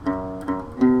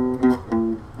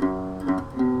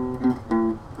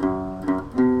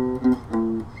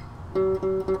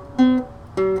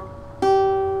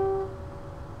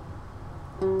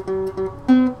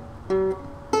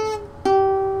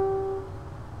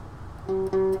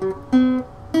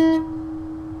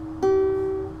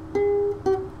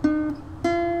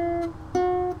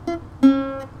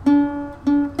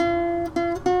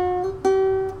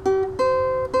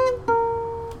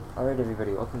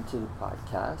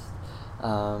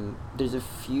There's a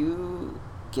few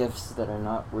GIFs that are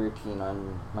not working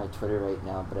on my Twitter right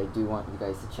now, but I do want you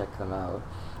guys to check them out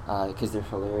because they're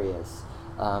hilarious.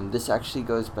 This actually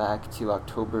goes back to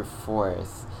October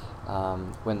 4th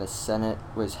when the Senate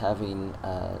was having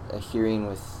a hearing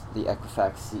with the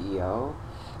Equifax CEO.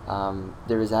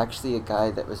 There was actually a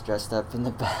guy that was dressed up in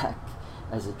the back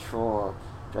as a troll,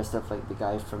 dressed up like the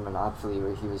guy from Monopoly,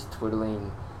 where he was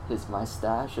twiddling his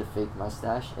mustache, a fake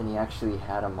mustache, and he actually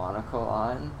had a monocle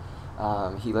on.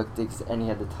 He looked and he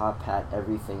had the top hat,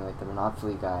 everything like the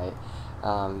Monopoly guy.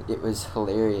 It was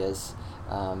hilarious.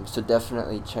 So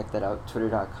definitely check that out.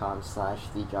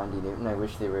 Twitter.com/TheJohnDNewton. I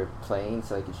wish they were playing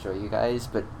so I could show you guys,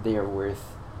 but they are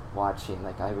worth watching.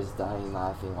 Like, I was dying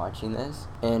laughing watching this.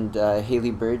 And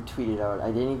Haley Bird tweeted out,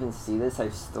 I didn't even see this.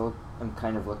 I'm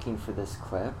kind of looking for this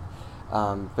clip.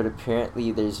 But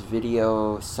apparently there's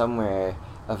video somewhere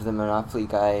of the Monopoly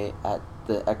guy at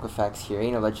the Equifax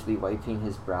hearing allegedly wiping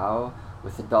his brow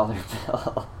with a dollar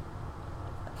bill.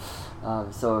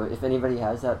 So if anybody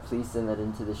has that, please send that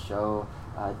into the show.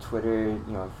 Twitter,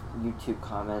 YouTube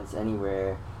comments,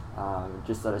 anywhere.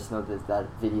 Just let us know that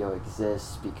video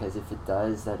exists, because if it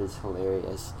does, that is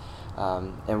hilarious.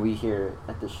 And we here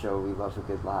at the show, we love a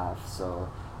good laugh. So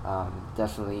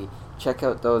definitely check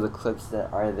out the clips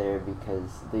that are there,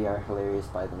 because they are hilarious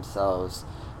by themselves.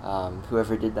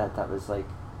 Whoever did that was like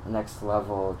next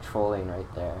level trolling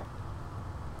right there.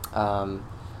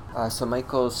 So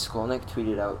Michael Skolnick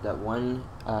tweeted out that one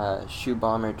shoe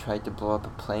bomber tried to blow up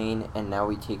a plane, and now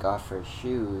we take off our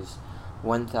shoes.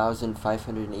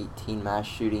 1,518 mass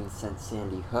shootings since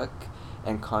Sandy Hook,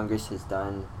 and Congress has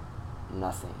done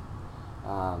nothing.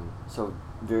 So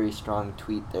very strong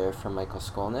tweet there from Michael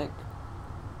Skolnick.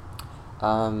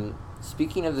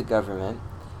 Speaking of the government,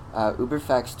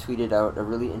 Uberfax tweeted out a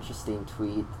really interesting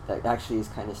tweet that actually is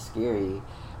kind of scary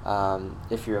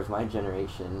if you're of my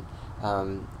generation.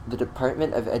 The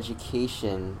Department of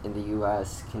Education in the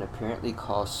U.S. can apparently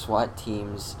call SWAT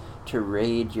teams to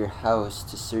raid your house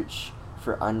to search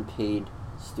for unpaid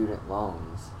student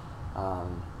loans.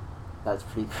 That's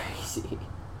pretty crazy.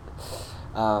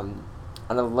 On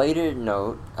a lighter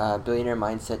note, Billionaire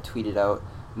Mindset tweeted out,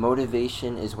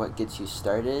 motivation is what gets you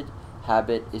started,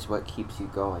 habit is what keeps you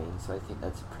going. So I think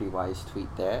that's a pretty wise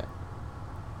tweet there.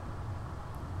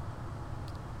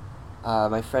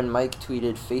 My friend Mike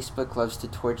tweeted, Facebook loves to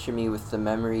torture me with the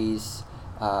memories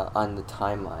on the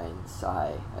timeline.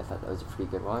 Sigh. I thought that was a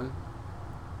pretty good one.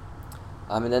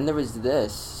 And then there was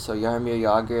this. So Jaromir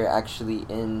Jagr actually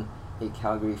in a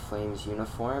Calgary Flames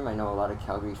uniform. I know a lot of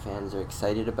Calgary fans are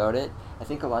excited about it. I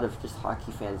think a lot of just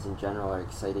hockey fans in general are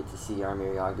excited to see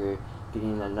Jaromir Jagr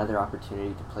getting another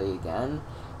opportunity to play again.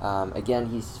 Again,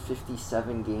 he's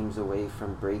 57 games away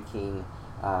from breaking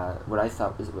what I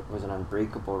thought was an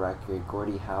unbreakable record,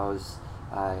 Gordie Howe's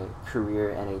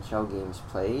career NHL games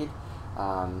played.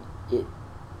 It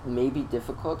may be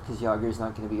difficult because Jagr's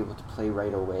not going to be able to play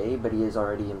right away, but he is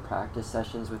already in practice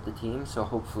sessions with the team, so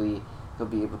hopefully he'll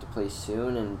be able to play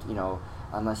soon, and,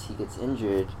 unless he gets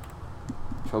injured,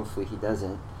 which hopefully he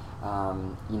doesn't,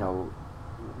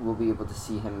 we'll be able to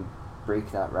see him break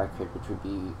that record, which would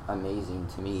be amazing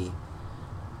to me.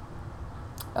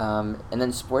 And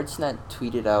then Sportsnet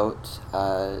tweeted out,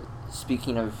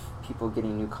 speaking of people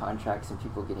getting new contracts and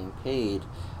people getting paid,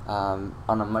 on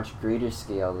a much greater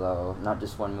scale though, not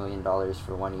just $1 million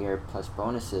for 1 year plus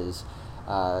bonuses,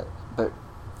 but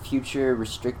future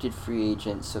restricted free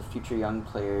agents, so future young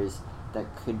players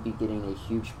that could be getting a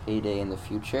huge payday in the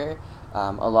future.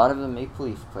 A lot of the Maple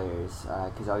Leaf players,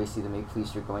 because obviously the Maple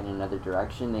Leafs are going in another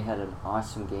direction. They had an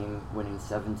awesome game, winning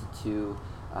 7-2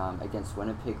 against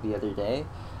Winnipeg the other day.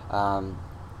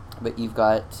 But you've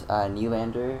got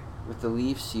Nylander with the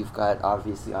Leafs. You've got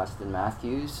obviously Austin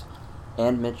Matthews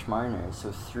and Mitch Marner.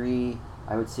 So three,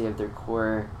 I would say, of their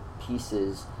core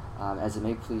pieces. As a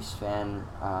Maple Leafs fan,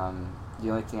 the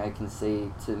only thing I can say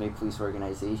to the Maple Leafs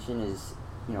organization is,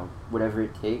 whatever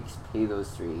it takes, pay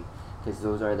those three, because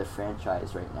those are the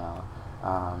franchise right now.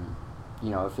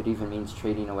 If it even means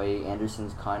trading away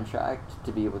Anderson's contract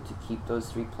to be able to keep those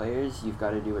three players, you've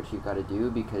got to do what you've got to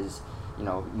do, because,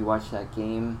 you watch that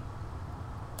game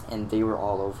and they were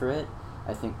all over it.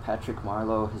 I think Patrick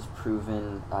Marleau has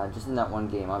proven, just in that one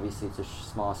game, obviously it's a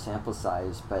small sample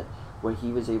size, but what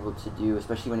he was able to do,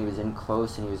 especially when he was in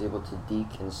close and he was able to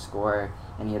deke and score,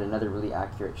 and he had another really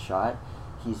accurate shot,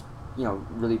 he's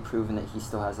really proven that he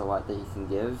still has a lot that he can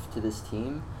give to this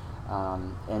team.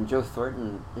 And Joe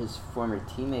Thornton, his former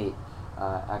teammate,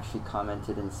 actually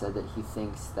commented and said that he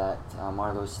thinks that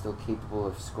Marleau is still capable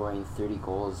of scoring 30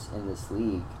 goals in this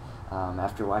league.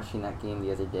 After watching that game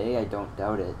the other day, I don't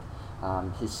doubt it.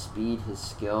 his speed, his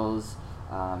skills.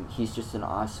 He's just an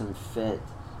awesome fit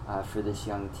for this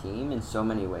young team in so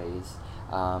many ways.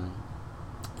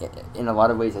 In a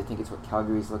lot of ways, I think it's what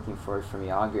Calgary's looking for from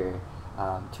Yager,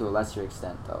 to a lesser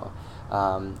extent, though.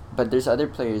 But there's other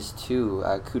players, too.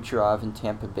 Kucherov in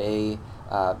Tampa Bay.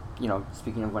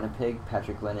 Speaking of Winnipeg,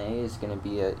 Patrick Laine is going to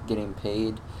be getting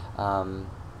paid. And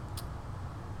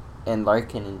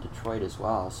Larkin in Detroit as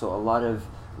well. So a lot of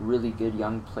really good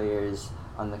young players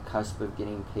on the cusp of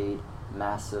getting paid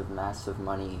massive, massive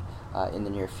money in the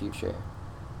near future.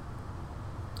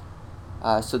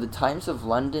 So the Times of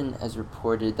London has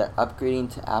reported that upgrading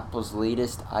to Apple's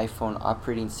latest iPhone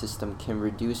operating system can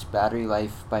reduce battery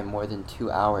life by more than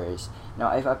 2 hours. Now,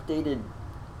 I've updated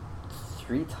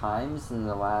 3 times in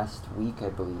the last week, I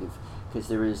believe, because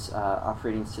there was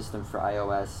operating system for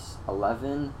iOS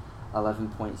 11,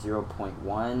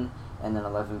 11.0.1, and then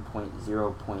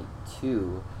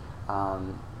 11.0.2.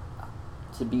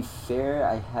 To be fair,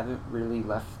 I haven't really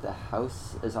left the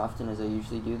house as often as I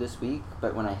usually do this week,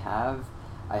 but when I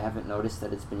haven't noticed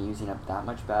that it's been using up that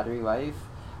much battery life.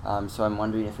 So I'm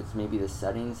wondering if it's maybe the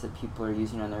settings that people are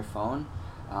using on their phone.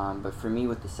 But for me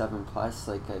with the 7 Plus,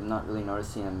 I'm not really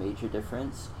noticing a major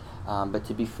difference. But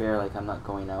to be fair, I'm not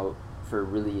going out for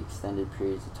really extended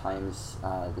periods of times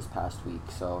this past week.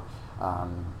 So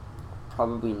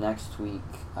probably next week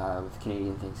with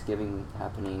Canadian Thanksgiving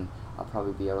happening, I'll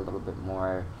probably be out a little bit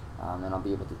more, and I'll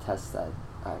be able to test that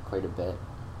quite a bit.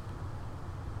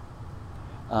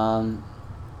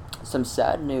 Some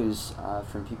sad news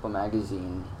from People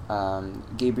Magazine.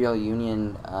 Gabrielle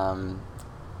Union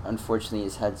unfortunately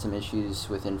has had some issues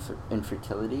with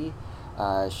infertility.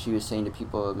 She was saying to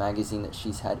People Magazine that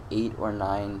she's had 8 or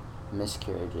 9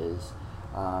 miscarriages,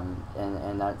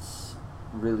 and that's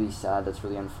really sad. That's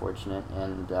really unfortunate,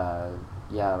 and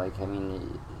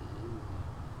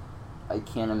I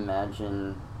can't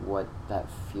imagine what that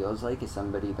feels like as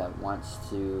somebody that wants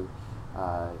to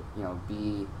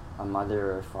be a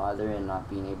mother or a father and not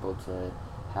being able to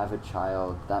have a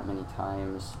child that many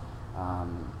times. How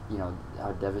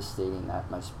devastating that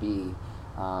must be.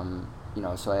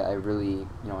 So I really,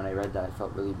 when I read that, I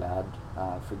felt really bad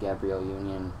for Gabrielle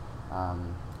Union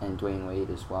and Dwayne Wade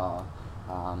as well.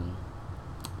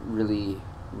 Really,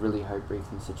 really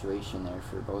heartbreaking situation there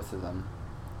for both of them.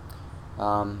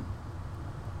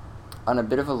 On a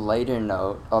bit of a lighter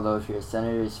note, although if you're a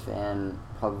Senators fan,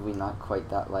 probably not quite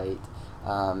that light,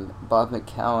 Bob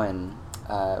McCown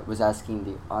was asking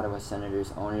the Ottawa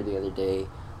Senators owner the other day,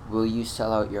 will you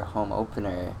sell out your home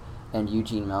opener? And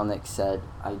Eugene Melnyk said,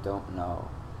 I don't know.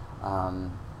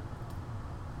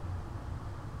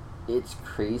 It's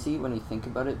crazy when you think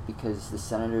about it, because the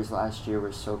Senators last year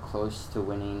were so close to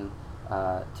winning,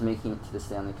 to making it to the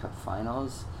Stanley Cup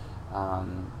Finals.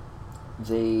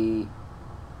 They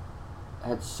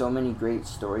had so many great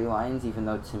storylines, even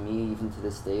though to me, even to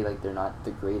this day, they're not the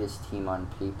greatest team on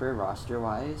paper,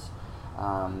 roster-wise.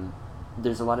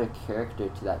 There's a lot of character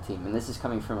to that team, and this is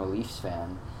coming from a Leafs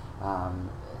fan.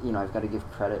 I've got to give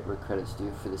credit where credit's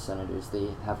due for the Senators. They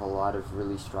have a lot of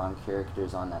really strong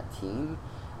characters on that team,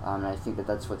 and I think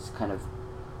that's basically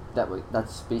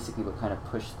what kind of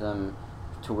pushed them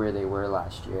to where they were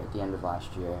last year, at the end of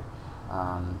last year.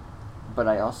 But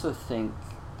I also think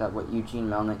that what Eugene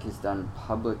Melnyk has done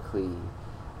publicly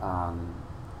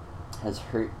has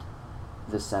hurt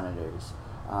the Senators,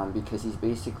 because he's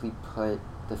basically put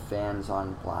the fans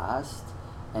on blast,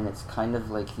 and it's kind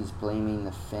of like he's blaming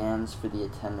the fans for the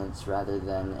attendance rather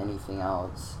than anything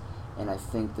else, and I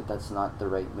think that that's not the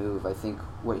right move. I think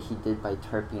what he did by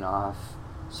tarping off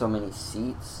so many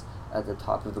seats at the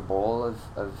top of the bowl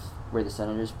of where the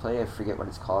Senators play, I forget what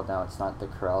it's called now, it's not the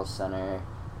Corral Center,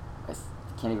 I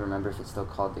can't even remember if it's still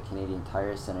called the Canadian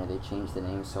Tire Center, they change the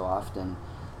name so often,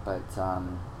 but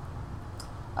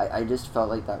I just felt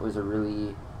like that was a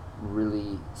really,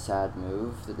 really sad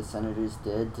move that the Senators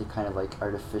did to kind of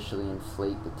artificially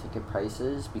inflate the ticket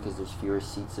prices because there's fewer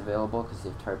seats available because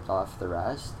they've tarped off the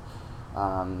rest.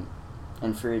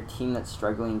 And for a team that's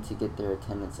struggling to get their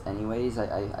attendance anyways,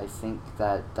 I think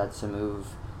that that's a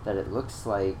move that it looks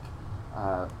like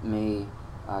may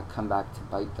come back to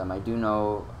bite them. I do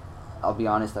know, I'll be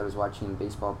honest, I was watching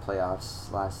baseball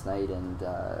playoffs last night, and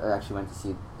I actually went to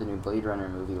see the new Blade Runner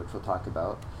movie, which we'll talk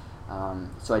about.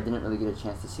 So I didn't really get a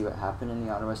chance to see what happened in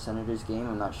the Ottawa Senators game.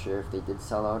 I'm not sure if they did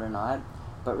sell out or not.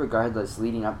 But regardless,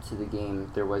 leading up to the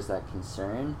game, there was that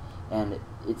concern. And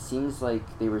it seems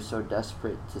like they were so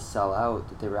desperate to sell out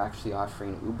that they were actually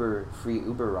offering free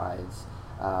Uber rides,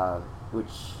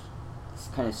 which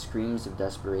kind of screams of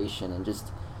desperation and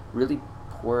just really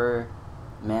poor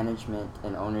management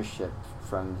and ownership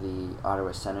from the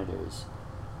Ottawa Senators.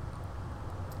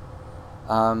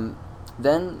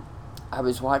 Then I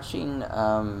was watching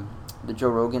the Joe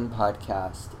Rogan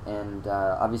podcast, and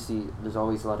obviously there's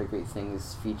always a lot of great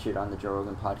things featured on the Joe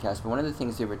Rogan podcast, but one of the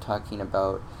things they were talking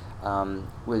about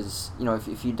was,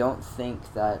 if you don't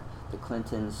think that the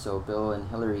Clintons, so Bill and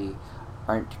Hillary,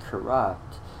 aren't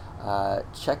corrupt,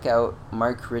 check out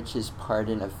Mark Rich's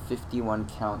pardon of 51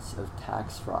 counts of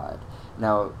tax fraud.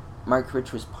 Now, Mark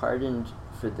Rich was pardoned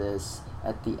for this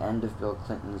at the end of Bill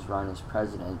Clinton's run as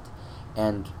president,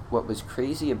 and what was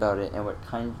crazy about it, and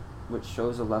what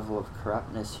shows a level of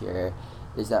corruptness here,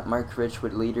 is that Mark Rich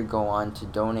would later go on to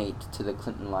donate to the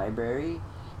Clinton Library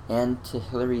and to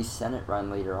Hillary's Senate run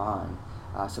later on.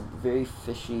 So very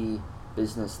fishy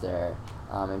business there,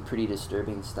 and pretty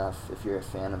disturbing stuff if you're a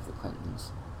fan of the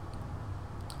Clintons.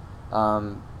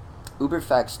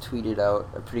 Uberfax tweeted out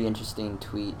a pretty interesting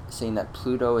tweet saying that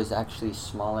Pluto is actually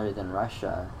smaller than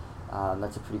Russia.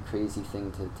 That's a pretty crazy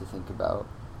thing to think about.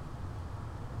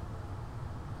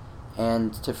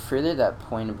 And to further that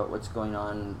point about what's going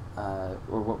on,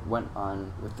 or what went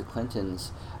on with the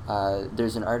Clintons,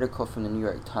 there's an article from the New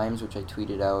York Times, which I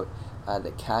tweeted out,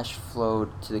 that cash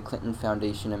flowed to the Clinton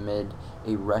Foundation amid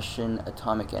a Russian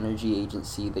atomic energy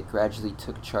agency that gradually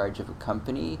took charge of a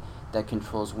company that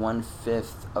controls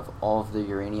 1/5 of all of the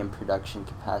uranium production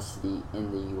capacity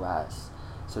in the U.S.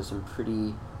 So some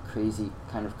pretty crazy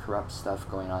kind of corrupt stuff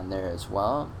going on there as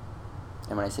well.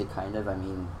 And when I say kind of, I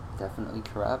mean definitely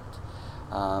corrupt.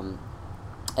 And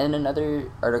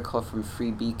another article from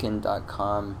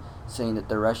freebeacon.com saying that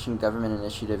the Russian government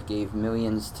initiative gave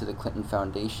millions to the Clinton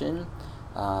Foundation.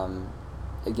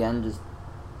 Again, just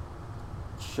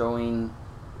showing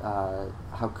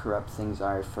how corrupt things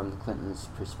are from the Clintons'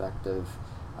 perspective.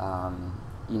 I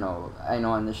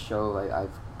know on this show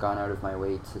I've gone out of my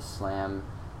way to slam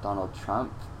Donald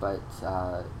Trump, but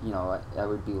I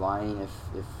would be lying if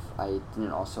I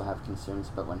didn't also have concerns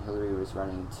about when Hillary was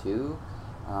running too.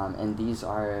 And these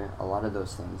are a lot of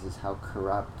those things, is how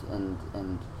corrupt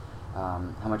and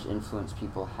how much influence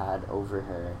people had over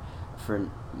her for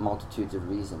multitudes of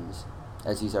reasons,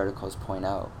 as these articles point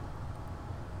out.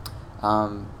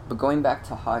 But going back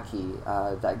to hockey,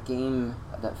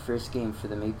 that first game for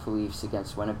the Maple Leafs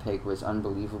against Winnipeg was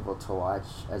unbelievable to watch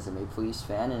as a Maple Leafs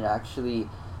fan. And actually,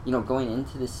 going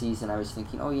into the season, I was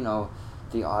thinking,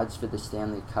 the odds for the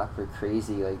Stanley Cup are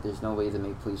crazy. Like, there's no way the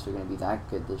Maple Leafs are going to be that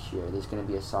good this year. There's going to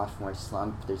be a sophomore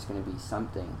slump. There's going to be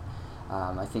something.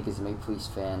 I think as a Maple Leafs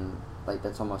fan, like,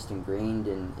 that's almost ingrained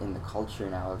in the culture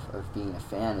now of being a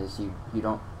fan, is you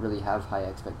don't really have high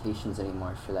expectations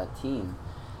anymore for that team.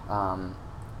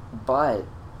 But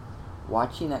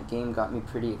watching that game got me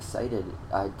pretty excited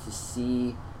to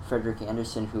see Frederik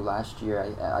Andersen, who last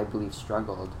year I believe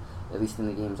struggled, at least in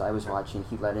the games I was watching.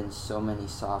 He let in so many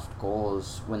soft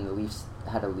goals when the Leafs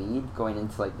had a lead going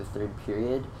into like the third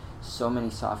period. So many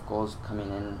soft goals coming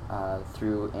in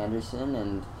through Andersen,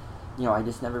 and I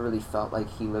just never really felt like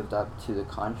he lived up to the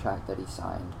contract that he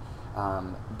signed.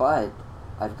 But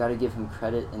I've got to give him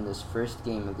credit in this first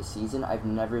game of the season. I've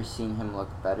never seen him look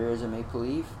better as a Maple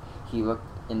Leaf. He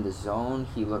looked in the zone.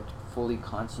 He looked fully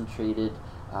concentrated,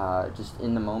 just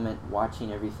in the moment,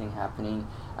 watching everything happening.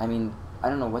 I mean, I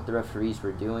don't know what the referees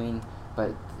were doing,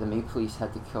 but the Maple Leafs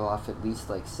had to kill off at least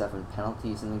like 7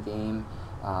 penalties in the game.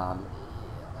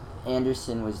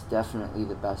 Andersen was definitely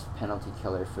the best penalty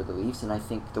killer for the Leafs, and I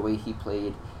think the way he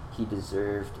played, he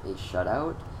deserved a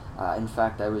shutout. In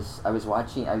fact, I was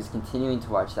continuing to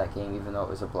watch that game even though it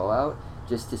was a blowout,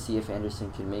 just to see if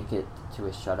Andersen could make it to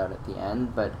a shutout at the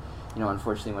end. But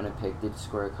unfortunately, Winnipeg did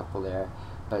score a couple there.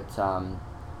 But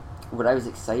what I was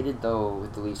excited though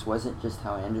with the Leafs wasn't just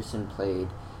how Andersen played;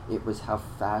 it was how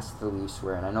fast the Leafs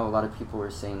were. And I know a lot of people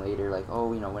were saying later, like,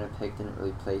 Winnipeg didn't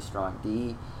really play strong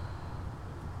D.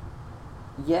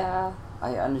 Yeah,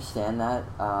 I understand that,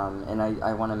 and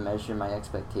I want to measure my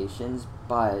expectations,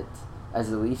 but as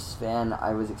a Leafs fan,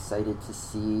 I was excited to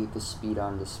see the speed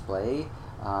on display.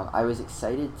 I was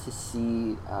excited to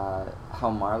see how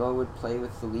Marleau would play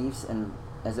with the Leafs, and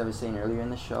as I was saying earlier in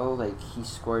the show, like, he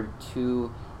scored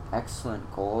 2 excellent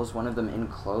goals, one of them in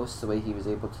close, the way he was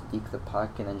able to deke the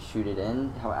puck and then shoot it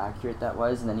in, how accurate that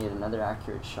was, and then he had another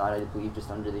accurate shot, I believe,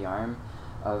 just under the arm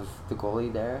of the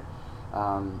goalie there.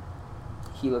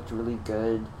 He looked really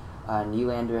good.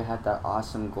 Nylander had that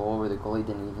awesome goal where the goalie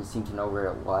didn't even seem to know where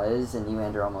it was, and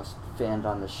Nylander almost fanned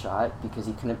on the shot because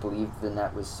he couldn't believe the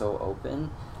net was so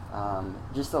open.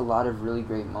 Just a lot of really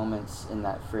great moments in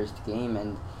that first game,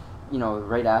 and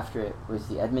right after it was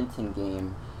the Edmonton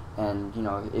game, and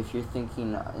if you're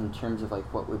thinking in terms of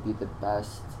like what would be the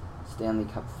best Stanley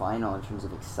Cup final in terms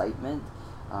of excitement,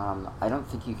 I don't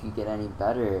think you could get any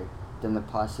better than the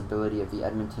possibility of the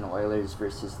Edmonton Oilers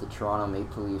versus the Toronto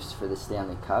Maple Leafs for the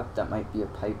Stanley Cup. That might be a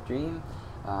pipe dream,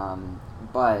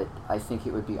 but I think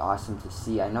it would be awesome to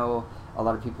see. I know a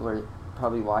lot of people are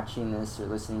probably watching this or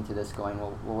listening to this going,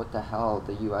 well, what the hell,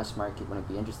 the U.S. market wouldn't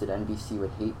be interested, NBC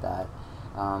would hate that.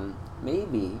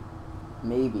 Maybe,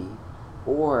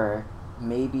 or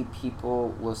maybe people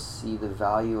will see the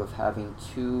value of having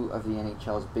two of the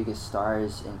NHL's biggest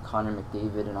stars in Connor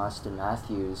McDavid and Austin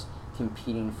Matthews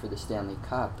competing for the Stanley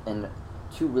Cup, and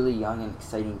two really young and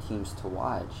exciting teams to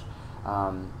watch.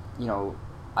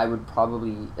 I would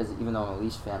probably, even though I'm a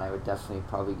Leafs fan, I would definitely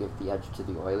probably give the edge to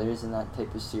the Oilers in that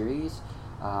type of series.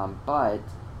 But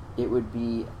it would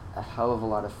be a hell of a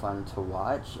lot of fun to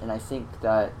watch, and I think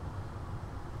that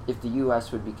if the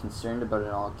U.S. would be concerned about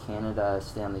an all-Canada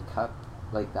Stanley Cup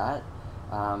like that,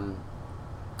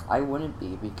 I wouldn't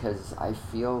be, because I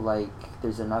feel like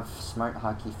there's enough smart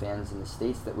hockey fans in the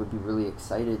States that would be really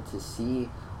excited to see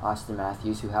Austin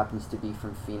Matthews, who happens to be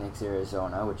from Phoenix,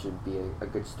 Arizona, which would be a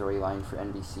good storyline for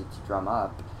NBC to drum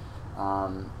up,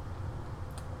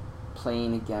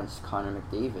 playing against Connor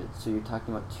McDavid. So you're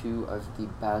talking about two of the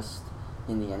best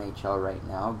in the NHL right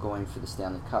now going for the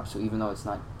Stanley Cup. So even though it's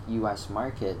not U.S.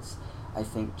 markets, I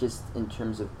think just in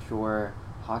terms of pure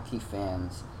hockey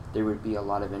fans, there would be a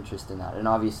lot of interest in that. And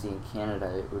obviously in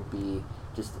Canada, it would be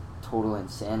just total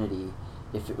insanity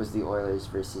if it was the Oilers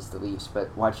versus the Leafs.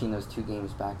 But watching those two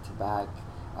games back to back,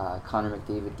 Connor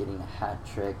McDavid getting a hat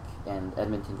trick and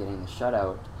Edmonton getting the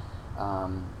shutout,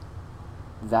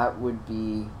 that would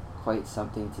be quite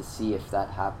something to see if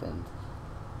that happened.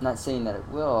 Not saying that it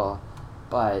will,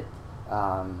 but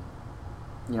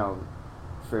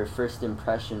for first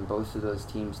impression, both of those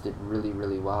teams did really,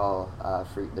 really well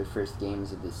for their first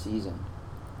games of the season.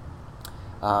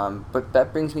 But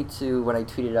that brings me to what I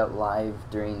tweeted out live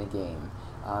during the game.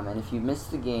 And if you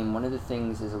missed the game, one of the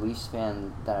things as a Leafs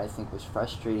fan that I think was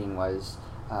frustrating was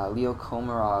Leo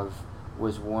Komarov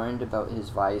was warned about his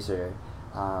visor.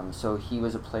 So he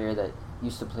was a player that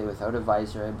used to play without a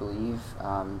visor, I believe,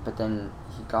 but then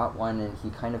he got one and he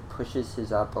kind of pushes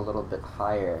his up a little bit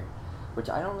higher, which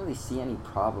I don't really see any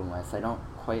problem with. I don't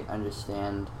quite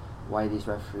understand why these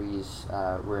referees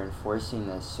were enforcing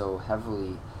this so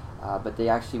heavily, but they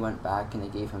actually went back and they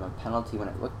gave him a penalty when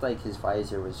it looked like his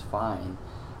visor was fine.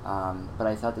 But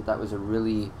I thought that was a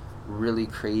really, really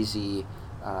crazy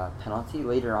penalty.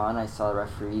 Later on, I saw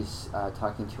referees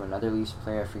talking to another Leafs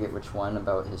player, I forget which one,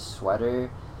 about his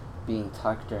sweater being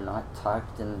tucked or not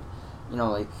tucked, and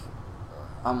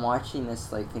I'm watching this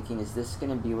thinking, is this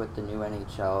going to be what the new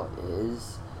NHL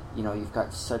is? You've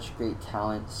got such great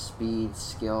talent, speed,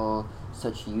 skill,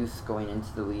 such youth going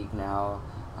into the league now.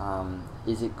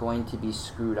 Is it going to be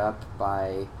screwed up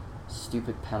by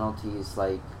stupid penalties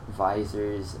like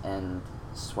visors and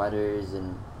sweaters,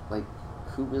 and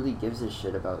who really gives a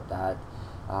shit about that?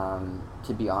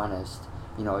 To be honest,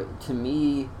 to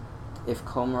me, if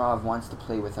Komarov wants to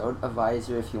play without a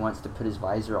visor, if he wants to put his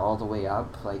visor all the way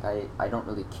up, I don't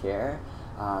really care.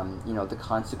 The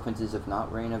consequences of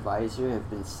not wearing a visor have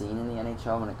been seen in the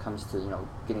NHL when it comes to,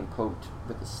 getting poked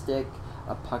with a stick,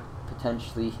 a puck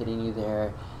potentially hitting you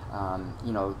there.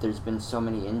 There's been so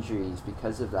many injuries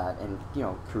because of that, and,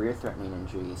 career-threatening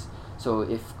injuries. So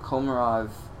if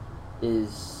Komarov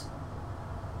is,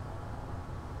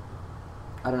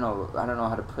 I don't know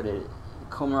how to put it,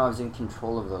 Komarov's in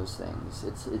control of those things.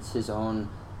 It's his own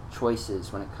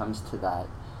choices when it comes to that.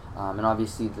 And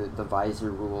obviously the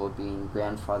visor rule being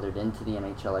grandfathered into the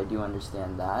NHL, I do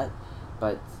understand that.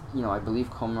 But, I believe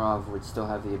Komarov would still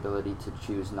have the ability to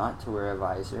choose not to wear a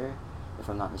visor, if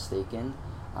I'm not mistaken.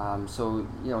 So,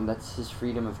 that's his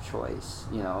freedom of choice,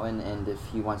 and if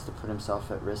he wants to put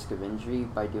himself at risk of injury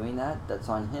by doing that, that's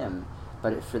on him.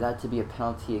 But for that to be a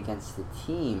penalty against the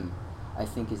team, I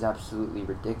think is absolutely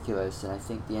ridiculous, and I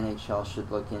think the NHL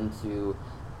should look into,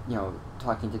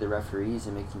 talking to the referees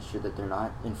and making sure that they're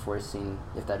not enforcing,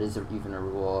 if that is even a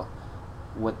rule,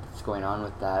 what's going on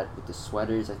with that. With the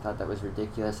sweaters, I thought that was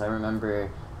ridiculous. I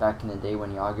remember back in the day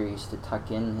when Yager used to tuck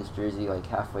in his jersey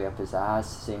halfway up his ass,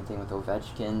 same thing with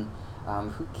Ovechkin.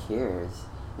 Who cares?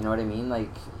 You know what I mean?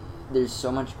 There's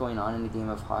so much going on in the game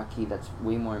of hockey that's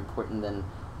way more important than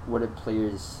what a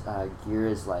player's gear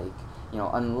is like.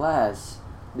 Unless,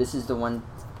 this is the one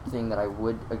thing that I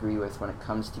would agree with when it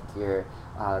comes to gear,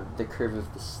 the curve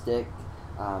of the stick,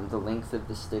 the length of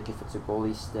the stick, if it's a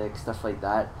goalie stick, stuff like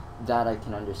that I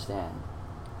can understand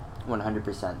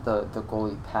 100%. The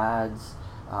goalie pads,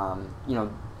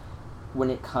 when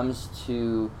it comes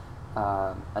to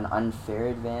an unfair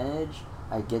advantage,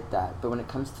 I get that. But when it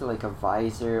comes to a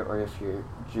visor, or if your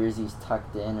jersey's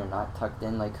tucked in or not tucked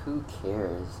in, who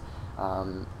cares?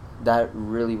 that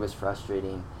really was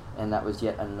frustrating, and that was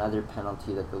yet another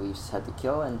penalty that the Leafs had to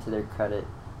kill, and to their credit,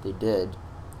 they did.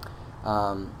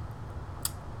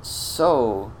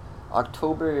 So,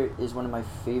 October is one of my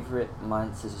favorite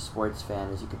months as a sports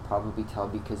fan, as you could probably tell,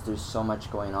 because there's so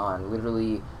much going on.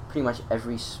 Literally, pretty much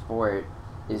every sport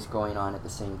is going on at the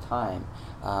same time,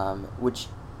 which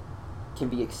can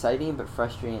be exciting but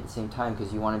frustrating at the same time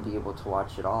because you want to be able to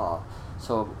watch it all.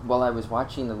 So while I was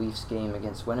watching the Leafs game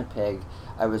against Winnipeg,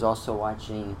 I was also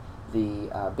watching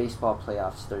the baseball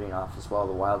playoffs starting off as well,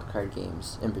 the wild card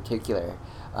games in particular.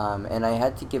 And I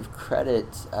had to give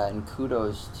credit and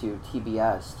kudos to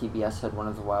TBS. TBS had one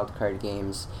of the wild card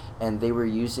games, and they were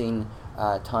using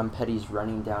Tom Petty's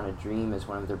Running Down a Dream as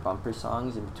one of their bumper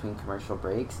songs in between commercial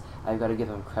breaks. I've got to give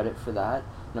them credit for that.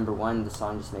 Number one, the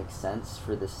song just makes sense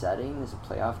for the setting as a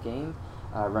playoff game.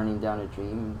 Running Down a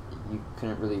Dream, you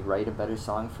couldn't really write a better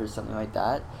song for something like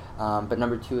that. But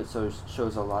number two, it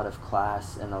shows a lot of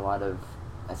class and a lot of,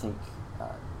 I think,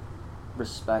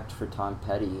 respect for Tom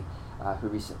Petty, who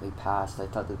recently passed. I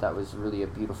thought that was really a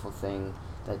beautiful thing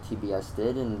that TBS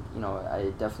did, and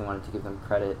I definitely wanted to give them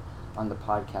credit on the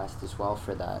podcast as well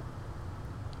for that.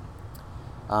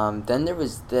 Then there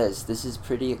was this. This is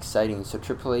pretty exciting. So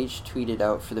Triple H tweeted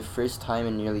out for the first time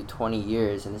in nearly 20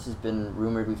 years, and this has been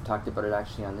rumored, we've talked about it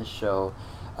actually on this show,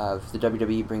 of the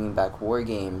WWE bringing back War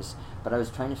Games. But I was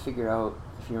trying to figure out,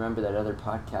 if you remember that other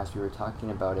podcast, we were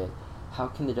talking about it, how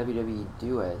can the WWE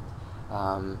do it?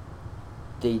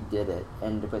 They did it,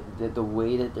 but the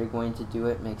way that they're going to do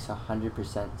it makes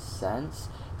 100% sense.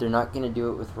 They're not going to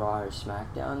do it with Raw or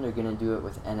SmackDown, they're going to do it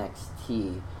with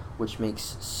NXT, which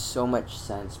makes so much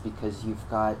sense because you've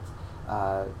got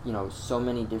so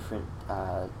many different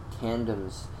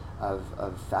tandems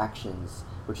of factions,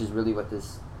 which is really what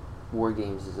this War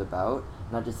Games is about.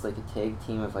 Not just like a tag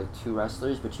team of like two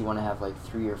wrestlers, but you want to have like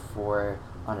 3 or 4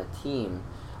 on a team,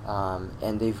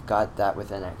 and they've got that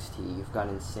with NXT. You've got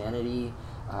Insanity,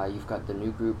 you've got the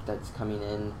new group that's coming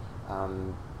in,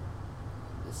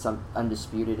 some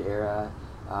Undisputed Era,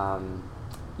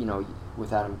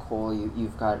 with Adam Cole.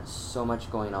 You've got so much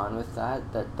going on with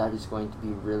that is going to be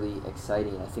really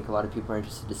exciting. I think a lot of people are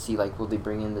interested to see, like, will they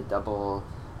bring in the double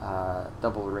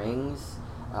rings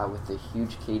with the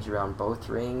huge cage around both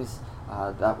rings?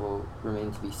 That will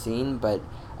remain to be seen, but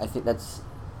I think that's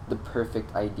the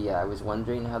perfect idea. I was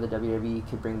wondering how the WWE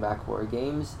could bring back War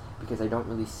Games because I don't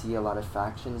really see a lot of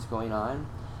factions going on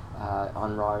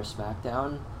Raw or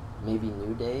SmackDown. Maybe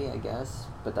New Day, I guess,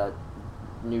 but that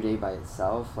New Day by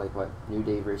itself, like what, New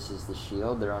Day versus The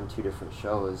Shield, they're on 2 different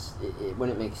shows. It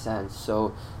wouldn't make sense.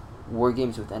 So War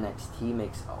Games with NXT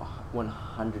makes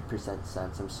 100%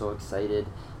 sense. I'm so excited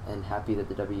and happy that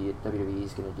the WWE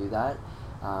is going to do that.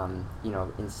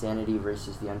 Insanity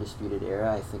versus the Undisputed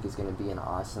Era, I think, is going to be an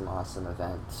awesome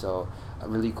event. So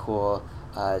really cool.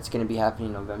 It's going to be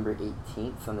happening November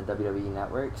 18th on the WWE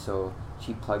Network, so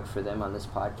cheap plug for them on this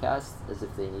podcast, as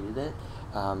if they needed it.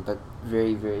 But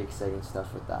very, very exciting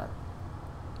stuff with that.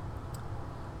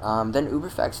 Then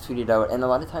Uberfax tweeted out, and a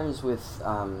lot of times with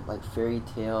like fairy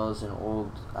tales and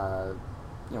old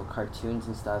cartoons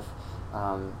and stuff,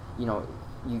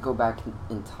 you go back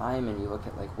in time and you look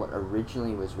at like what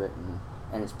originally was written,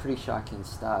 and it's pretty shocking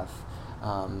stuff.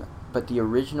 But the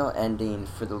original ending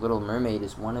for The Little Mermaid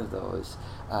is one of those.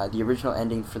 The original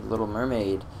ending for The Little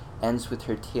Mermaid ends with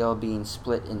her tail being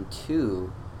split in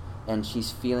 2, and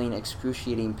she's feeling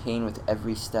excruciating pain with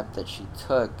every step that she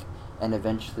took, and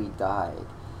eventually died.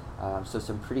 So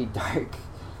some pretty dark,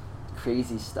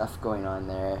 crazy stuff going on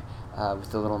there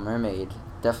with The Little Mermaid.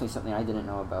 Definitely something I didn't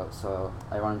know about, so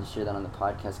I wanted to share that on the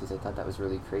podcast because I thought that was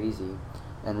really crazy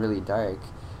and really dark.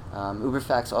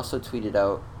 Uberfax also tweeted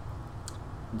out,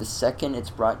 the second it's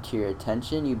brought to your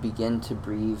attention, you begin to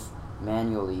breathe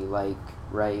manually, like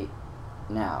right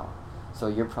now. So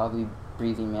you're probably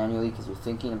breathing manually because you're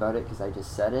thinking about it because I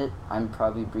just said it. I'm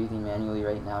probably breathing manually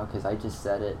right now because I just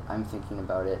said it. I'm thinking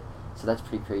about it. So that's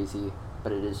pretty crazy,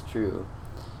 but it is true.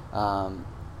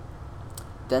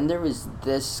 Then there was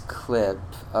this clip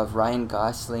of Ryan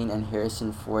Gosling and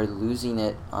Harrison Ford losing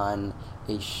it on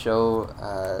a show,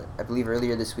 I believe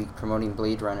earlier this week, promoting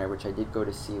Blade Runner, which I did go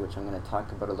to see, which I'm going to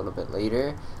talk about a little bit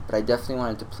later. But I definitely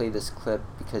wanted to play this clip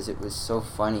because it was so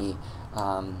funny.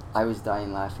 I was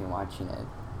dying laughing watching it.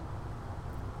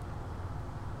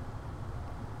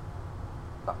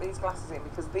 Got these glasses in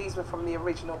because these were from the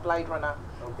original Blade Runner.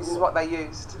 Oh, cool. This is what they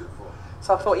used. Beautiful.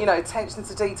 So I thought, attention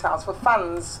to details for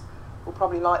fans will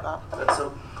probably like that. That's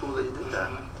so cool that you did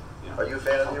that. Yeah. Are you a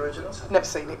fan of the originals? Never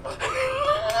seen it.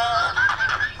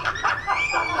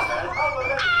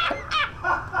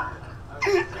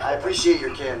 I appreciate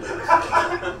your candor.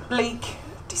 Bleak,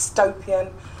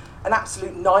 dystopian, an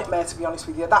absolute nightmare, to be honest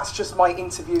with you. That's just my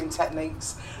interviewing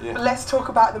techniques. Yeah. But let's talk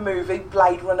about the movie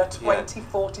Blade Runner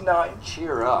 2049.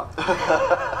 Cheer up.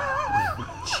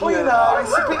 Well, you know,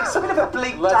 it's a bit of a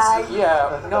bleak day.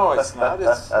 Yeah, no, it's not.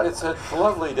 It's a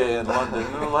lovely day in London.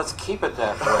 Let's keep it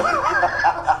that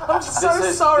way. I'm so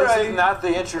sorry. This is not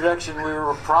the introduction we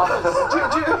were promised.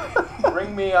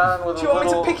 Bring me on with Do you want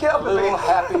me to pick it up a little bit?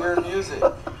 happier music.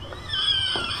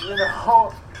 You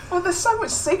know. Well, there's so much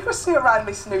secrecy around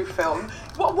this new film.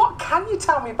 What can you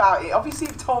tell me about it? Obviously,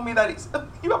 you've told me that it's...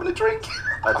 You having a drink?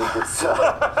 I think it's,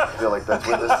 I feel like that's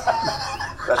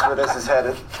where this is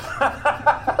headed.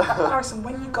 Harrison,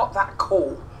 when you got that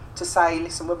call to say,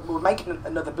 listen, we're making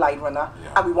another Blade Runner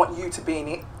and we want you to be in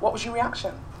it, what was your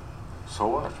reaction? So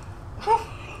what?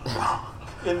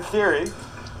 In theory,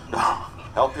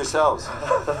 help yourselves.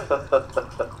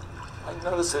 I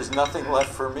notice there's nothing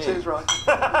left for me. Cheers, Ryan.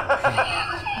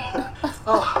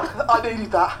 Oh, I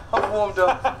needed that. I'm warmed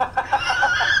up.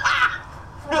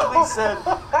 Billy said,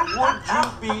 would you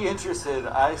be interested?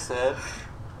 I said,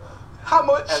 How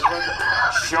much?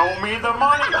 show me the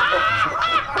money.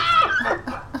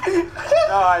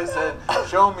 No, I said,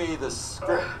 show me the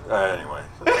script. Anyway.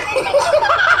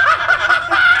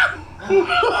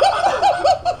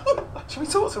 Should we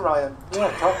talk to Ryan?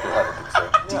 Yeah, talk to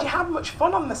her. Did you have much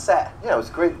fun on the set? Yeah, it was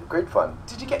great fun.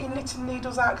 Did you get your knitting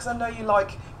needles out? Because I know you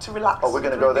like to relax. Oh, we're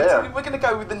gonna go there. We're going to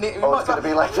go with the knitting. Oh, it's gonna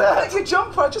be like that. Look at your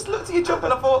jumper. I just looked at your jumper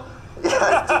and I thought,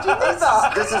 Yeah, did you knit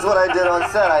that? This is what I did on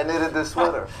set. I knitted this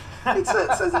sweater. It's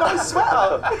a nice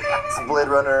sweater. It's Blade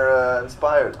Runner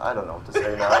inspired. I don't know what to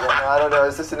say now. I don't know.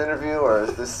 Is this an interview or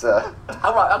is this? All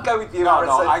right, I'll go with you, No,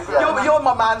 Harrison. I agree. You're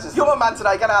my man. You're my man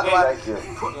today. Get out of the way. Thank you.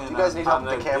 Do you guys need help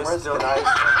with the cameras? Can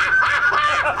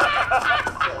I?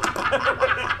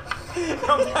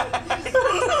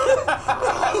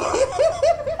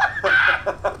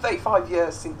 35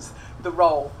 years since the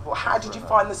role. Well, how did you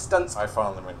find the stunts? I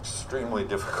found them extremely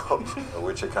difficult,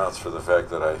 which accounts for the fact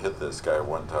that I hit this guy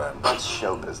one time. That's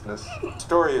show business. The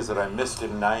story is that I missed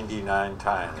him 99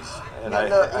 times. And I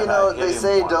they hit him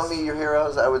say once. don't meet your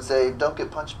heroes. I would say don't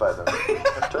get punched by them.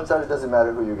 Turns out it doesn't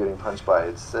matter who you're getting punched by.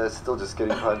 It's still just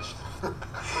getting punched.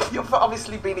 You've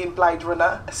obviously been in Blade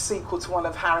Runner, a sequel to one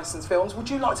of Harrison's films. Would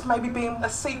you like to maybe be in a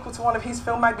sequel to one of his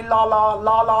films, maybe La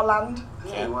La Land?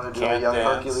 You want to do a Can't young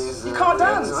dance. Hercules? You can't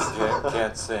dance.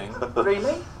 Can't sing.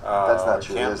 Really? That's not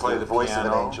true. Can't There's play the the voice piano.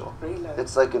 of an angel. Really?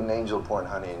 It's like an angel pouring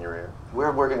honey in your ear.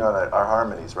 We're working on our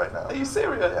harmonies right now. Are you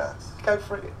serious? Yeah. Go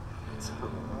for it.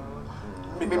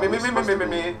 Me.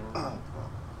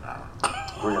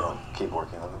 We're gonna keep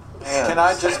working on them. Can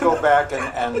I just go back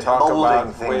and talk Molding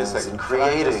about things wait a second. and Can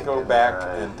I just creating go and, back uh,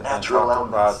 and natural talk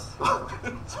about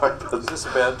elements. Sorry, is this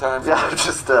a bad time for yeah, me?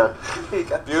 just Here you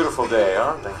go. Beautiful day,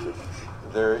 huh? thank you.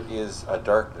 There is a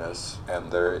darkness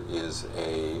and there is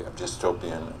a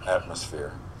dystopian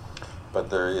atmosphere. But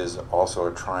there is also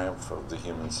a triumph of the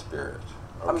human spirit.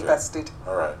 I'm invested.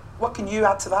 All right. What can you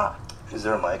add to that? Is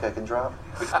there a mic I can drop?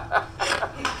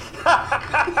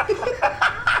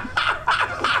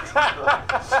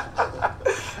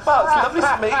 Well, it's lovely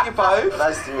to meet you both.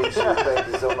 Nice to meet you. Thank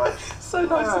you so much. So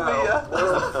nice to meet you.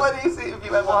 That's the funniest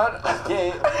interview ever. What a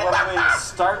day. What a way to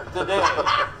start the day.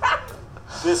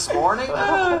 This morning?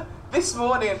 This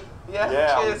morning. Yeah,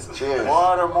 Yeah. cheers. Cheers.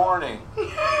 What a morning.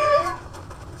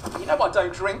 You know I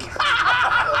don't drink.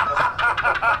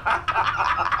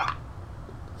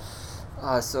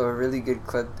 So a really good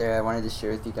clip there I wanted to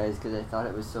share with you guys because I thought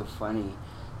it was so funny.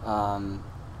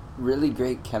 Really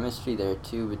great chemistry there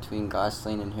too between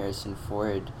Gosling and Harrison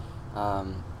Ford.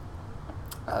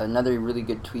 Another really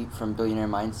good tweet from Billionaire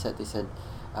Mindset. They said,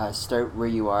 start where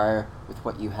you are with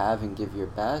what you have and give your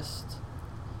best.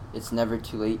 It's never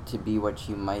too late to be what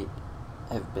you might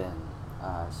have been.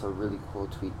 So really cool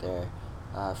tweet there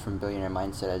from Billionaire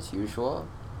Mindset as usual.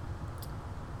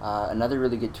 Another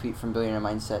really good tweet from Billionaire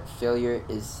Mindset, failure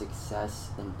is success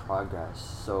in progress.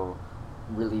 So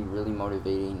really, really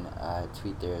motivating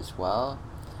tweet there as well.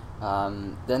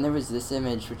 Then there was this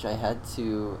image which I had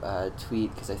to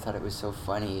tweet because I thought it was so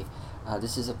funny.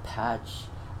 This is a patch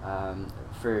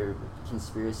for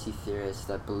conspiracy theorists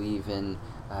that believe in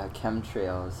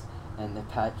chemtrails, and the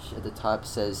patch at the top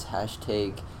says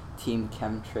hashtag Team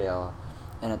Chemtrail,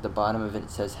 and at the bottom of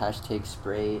it says hashtag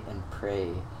spray and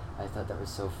pray. I thought that was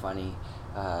so funny.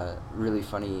 Really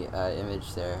funny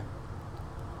image there.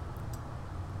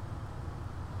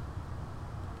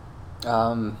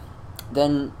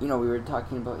 Then, we were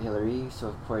talking about Hillary, so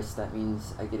of course that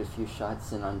means I get a few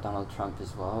shots in on Donald Trump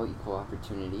as well, equal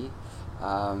opportunity.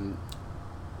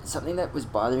 something that was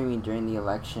bothering me during the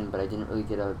election, but I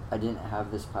didn't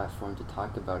have this platform to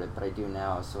talk about it, but I do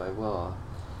now, so I will.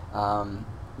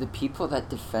 The people that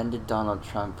defended Donald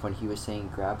Trump when he was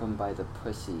saying grab him by the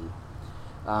pussy,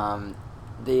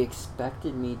 they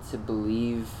expected me to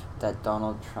believe that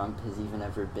Donald Trump has even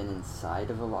ever been inside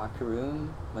of a locker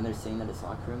room when they're saying that it's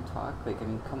locker room talk. Like, I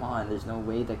mean, come on, there's no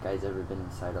way that guy's ever been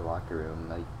inside a locker room.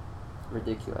 Like,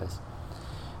 ridiculous.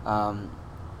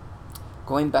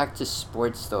 Going back to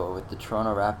sports, though, with the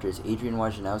Toronto Raptors, Adrian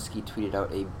Wojnarowski tweeted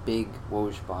out a big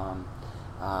Woj bomb.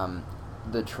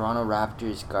 The Toronto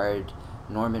Raptors guard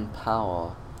Norman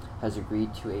Powell has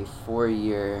agreed to a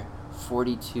 4-year,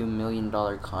 $42 million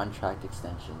contract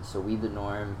extension. So We The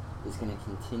Norm is going to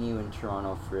continue in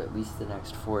Toronto for at least the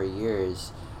next 4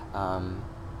 years.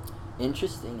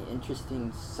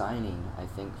 Interesting signing, I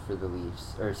think, for the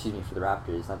Leafs. Or, excuse me, for the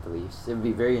Raptors, not the Leafs. It would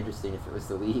be very interesting if it was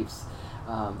the Leafs.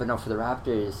 But no, for the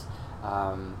Raptors,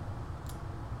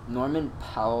 Norman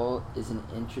Powell is an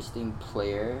interesting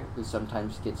player who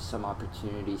sometimes gets some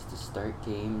opportunities to start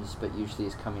games, but usually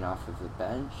is coming off of the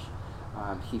bench.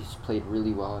 He's played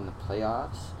really well in the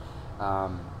playoffs.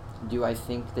 Do I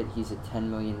think that he's a $10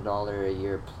 million a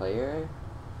year player?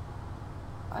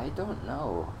 I don't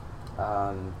know.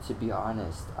 To be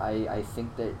honest, I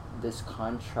think that this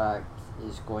contract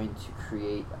is going to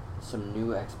create some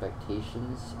new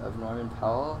expectations of Norman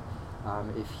Powell.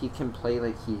 If he can play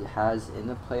like he has in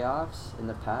the playoffs in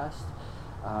the past,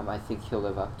 I think he'll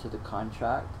live up to the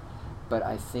contract. But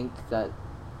I think that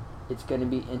it's going to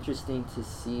be interesting to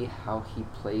see how he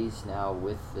plays now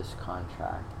with this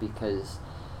contract, because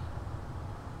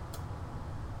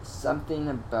something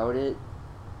about it,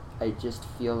 I just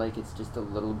feel like it's just a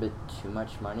little bit too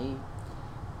much money,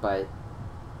 but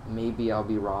maybe I'll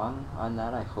be wrong on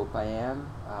that. I hope I am.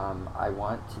 I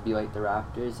want to be like the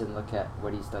Raptors and look at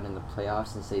what he's done in the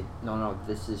playoffs and say, no,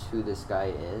 this is who this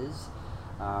guy is.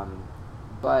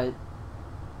 But,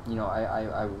 you know,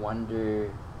 I wonder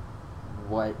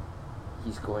what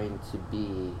he's going to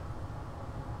be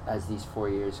as these 4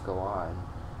 years go on.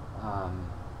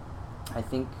 I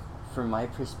think from my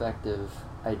perspective,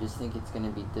 I just think it's going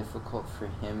to be difficult for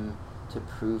him to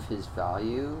prove his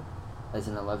value as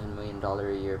an $11 million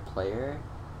a year player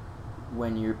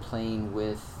when you're playing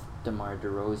with DeMar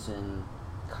DeRozan,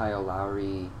 Kyle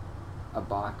Lowry,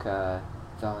 Ibaka,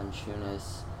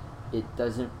 Valanciunas. It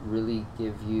doesn't really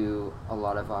give you a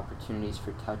lot of opportunities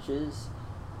for touches,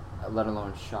 let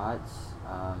alone shots.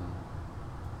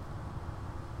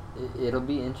 It'll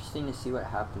be interesting to see what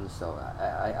happens, though.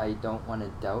 I don't want to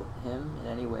doubt him in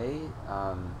any way,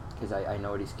 because I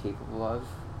know what he's capable of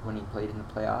when he played in the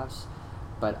playoffs.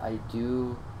 But I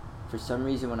do, for some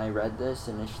reason, when I read this,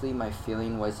 initially my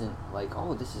feeling wasn't like,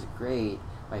 oh, this is great.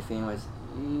 My feeling was,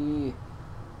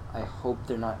 I hope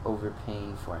they're not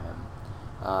overpaying for him.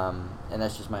 And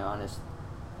that's just my honest,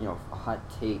 hot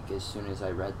take as soon as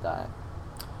I read that.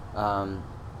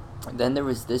 Then there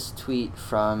was this tweet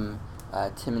from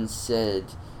Tim and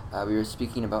Sid. We were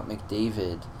speaking about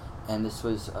McDavid, and this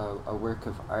was a work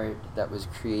of art that was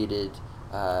created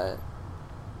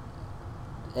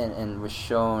and was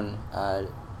shown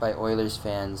by Oilers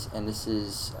fans, and this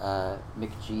is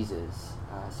McJesus.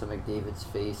 So McDavid's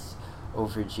face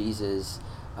over Jesus.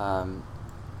 The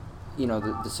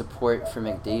support for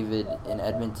McDavid in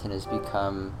Edmonton has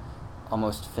become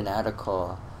almost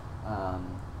fanatical,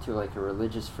 to like a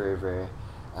religious fervor,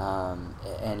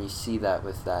 and you see that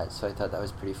with that. So I thought that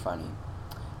was pretty funny.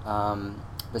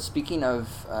 But speaking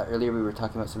of, earlier we were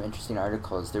talking about some interesting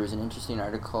articles. There was an interesting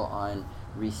article on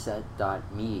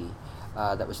Reset.me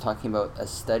that was talking about a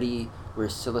study where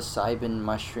psilocybin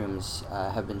mushrooms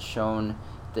have been shown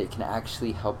that can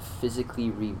actually help physically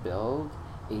rebuild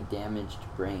a damaged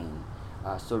brain.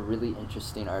 So really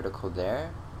interesting article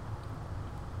there.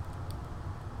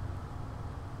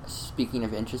 Speaking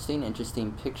of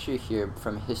interesting picture here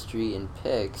from History and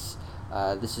Pics.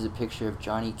 This is a picture of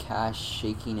Johnny Cash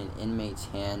shaking an inmate's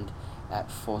hand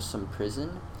at Folsom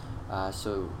Prison.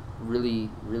 So really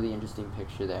interesting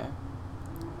picture there.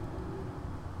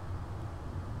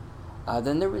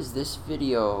 Then there was this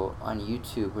video on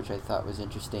YouTube which I thought was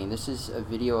interesting. This is a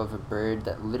video of a bird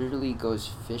that literally goes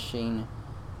fishing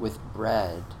with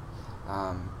bread.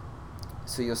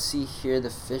 So you'll see here the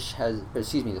fish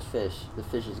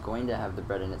is going to have the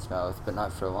bread in its mouth, but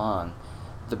not for long.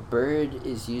 The bird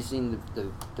is using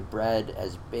the bread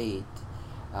as bait,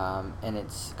 and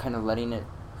it's kind of letting it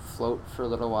float for a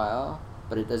little while,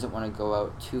 but it doesn't want to go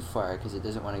out too far because it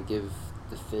doesn't want to give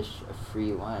the fish a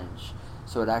free lunch.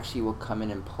 So it actually will come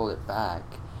in and pull it back.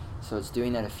 So it's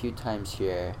doing that a few times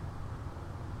here.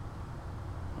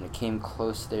 And it came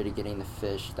close there to getting the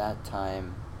fish that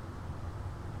time.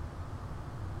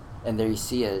 And there you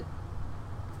see it.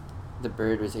 The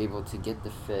bird was able to get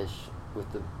the fish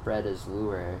with the bread as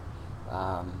lure.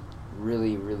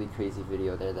 Really, really crazy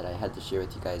video there that I had to share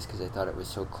with you guys because I thought it was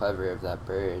so clever of that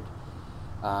bird.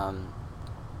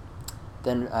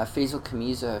 Then Faisal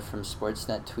Kamiza from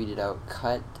Sportsnet tweeted out,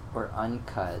 "Cut or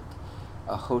uncut,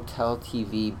 a hotel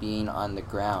TV being on the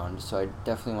ground." So I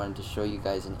definitely wanted to show you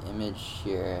guys an image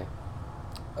here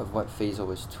of what Faisal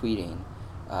was tweeting.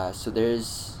 So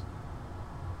there's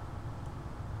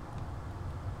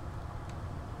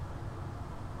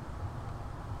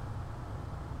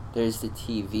the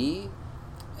TV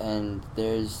and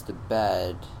there's the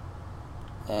bed,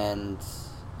 and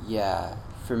yeah,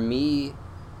 for me,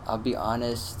 I'll be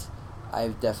honest,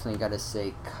 I've definitely got to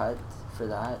say cut for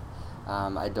that.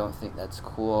 I don't think that's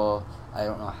cool. I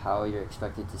don't know how you're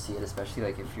expected to see it, especially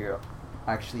like if you're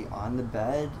actually on the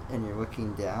bed and you're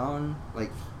looking down,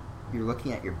 like you're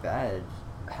looking at your bed.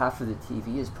 Half of the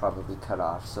TV is probably cut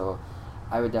off, so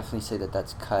I would definitely say that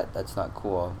that's cut. That's not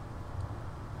cool.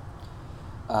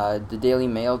 The Daily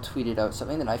Mail tweeted out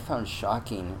something that I found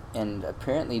shocking, and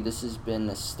apparently this has been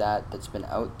a stat that's been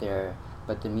out there,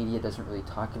 but the media doesn't really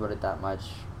talk about it that much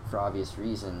for obvious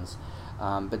reasons.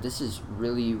 But this is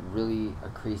really, really a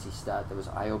crazy stat that was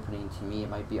eye-opening to me. It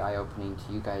might be eye-opening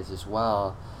to you guys as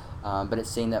well. But it's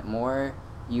saying that more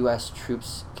U.S.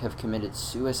 troops have committed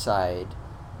suicide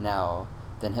now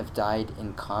than have died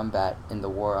in combat in the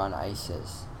war on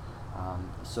ISIS.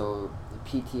 So the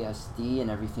PTSD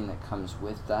and everything that comes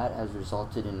with that has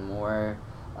resulted in more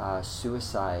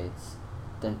suicides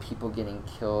than people getting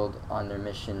killed on their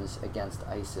missions against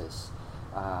ISIS.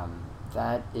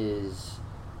 That is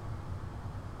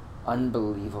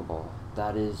unbelievable.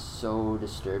 That is so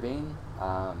disturbing,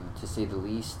 to say the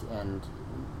least, and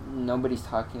nobody's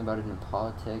talking about it in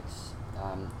politics.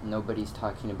 Nobody's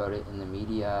talking about it in the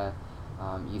media.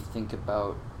 You think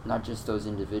about not just those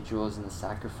individuals and the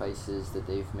sacrifices that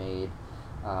they've made,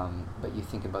 but you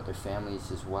think about their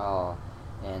families as well.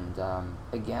 And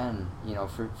again, you know,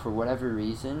 for whatever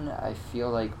reason, I feel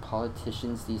like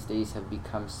politicians these days have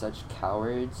become such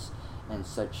cowards and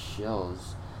such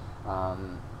shills.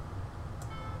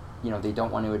 You know, they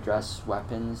don't want to address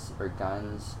weapons or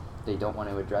guns. They don't want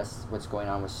to address what's going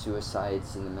on with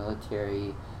suicides in the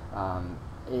military.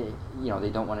 You know, they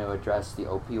don't want to address the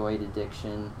opioid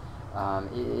addiction.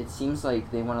 It seems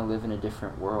like they want to live in a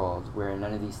different world where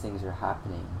none of these things are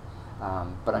happening.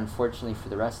 But unfortunately for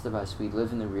the rest of us, we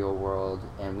live in the real world,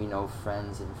 and we know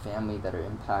friends and family that are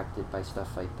impacted by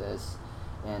stuff like this.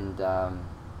 And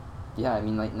yeah, I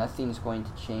mean, like, nothing's going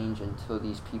to change until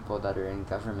these people that are in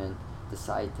government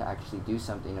decide to actually do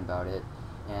something about it,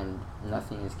 and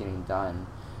nothing is getting done.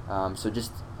 So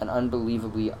just an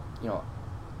unbelievably, you know,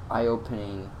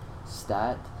 eye-opening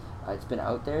stat. It's been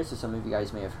out there, so some of you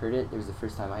guys may have heard it. It was the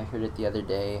first time I heard it the other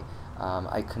day.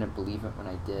 I couldn't believe it when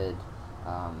I did.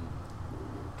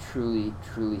 Truly,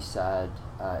 truly sad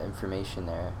information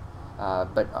there,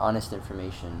 but honest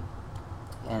information.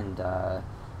 And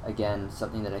again,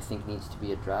 something that I think needs to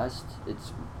be addressed.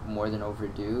 It's more than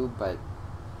overdue, but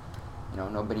you know,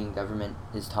 nobody in government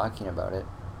is talking about it.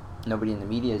 Nobody in the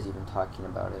media is even talking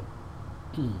about it.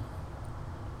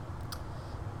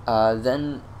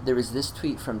 Then there was this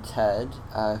tweet from Ted,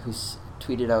 who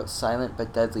tweeted out, "Silent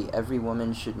but deadly. Every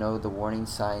woman should know the warning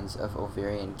signs of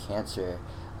ovarian cancer."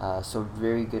 So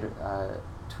very good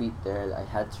tweet there. I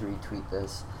had to retweet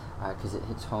this because it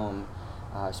hits home.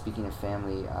 Speaking of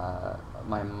family,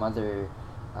 my mother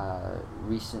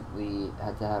recently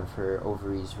had to have her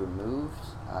ovaries removed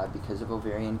because of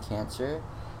ovarian cancer,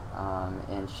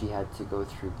 and she had to go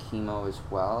through chemo as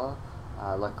well.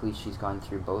 Luckily, she's gone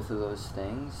through both of those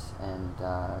things, and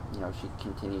you know, she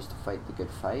continues to fight the good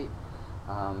fight.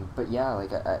 But yeah,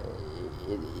 like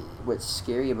what's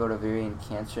scary about ovarian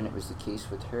cancer, and it was the case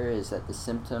with her, is that the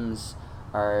symptoms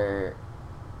they're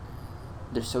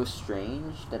so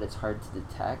strange that it's hard to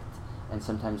detect, and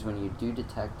sometimes when you do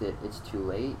detect it, it's too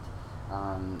late.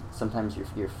 Sometimes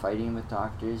you're fighting with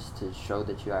doctors to show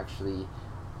that you actually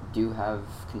do have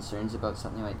concerns about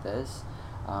something like this.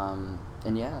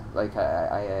 And yeah, like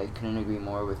I couldn't agree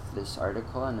more with this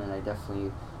article, and then I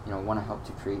definitely, you know, want to help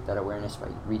to create that awareness by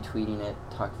retweeting it,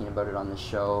 talking about it on the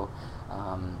show,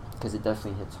 because it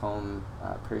definitely hits home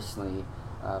personally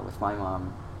with my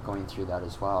mom going through that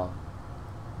as well.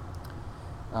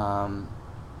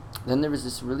 Then there was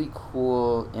this really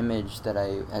cool image that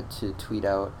I had to tweet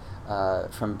out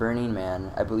from Burning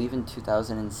Man, I believe in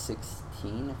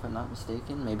 2016, if I'm not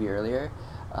mistaken, maybe earlier,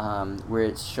 where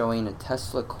it's showing a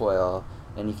Tesla coil,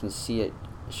 and you can see it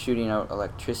shooting out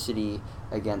electricity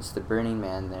against the Burning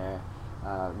Man there.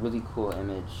 Really cool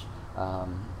image.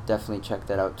 definitely check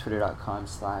that out,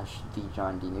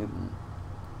 twitter.com/thejohndnewton.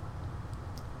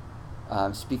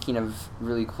 Speaking of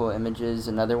really cool images,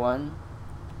 another one,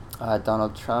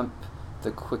 Donald Trump,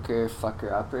 the quicker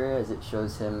fucker upper, as it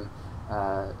shows him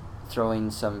throwing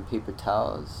some paper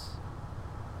towels.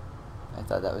 I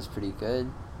thought that was pretty good.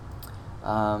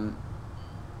 And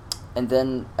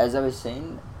then, as I was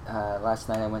saying, last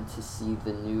night I went to see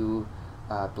the new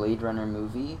Blade Runner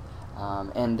movie,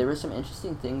 and there were some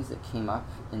interesting things that came up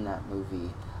in that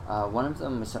movie. One of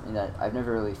them was something that I've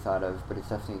never really thought of, but it's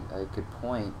definitely a good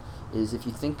point, is if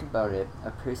you think about it,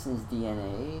 a person's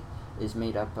DNA is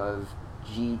made up of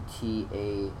G, T,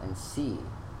 A, and C,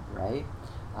 right?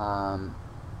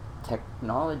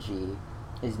 Technology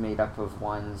is made up of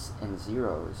ones and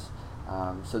zeros.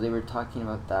 So they were talking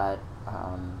about that,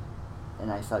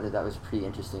 and I thought that was pretty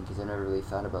interesting because I never really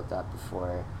thought about that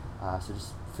before. So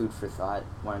just food for thought.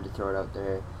 Wanted to throw it out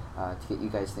there to get you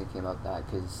guys thinking about that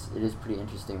because it is pretty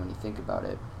interesting when you think about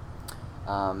it.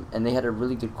 And they had a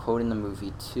really good quote in the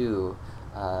movie too,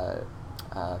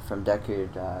 from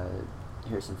Deckard,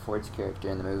 Harrison Ford's character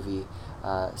in the movie.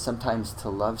 Sometimes to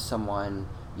love someone,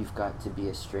 you've got to be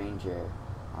a stranger.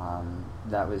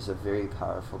 That was a very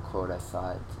powerful quote, I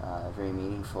thought, very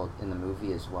meaningful in the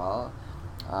movie as well.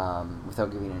 Without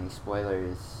giving any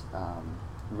spoilers,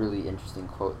 really interesting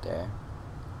quote there.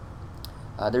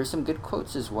 There were some good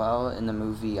quotes as well in the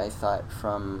movie, I thought,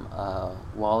 from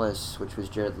Wallace, which was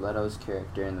Jared Leto's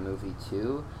character in the movie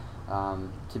too.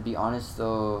 To be honest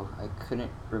though, I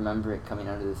couldn't remember it coming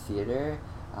out of the theater.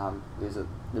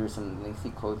 There were some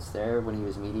lengthy quotes there when he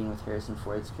was meeting with Harrison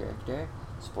Ford's character.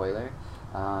 Spoiler.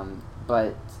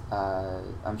 But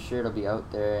I'm sure it'll be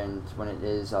out there, and when it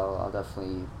is, I'll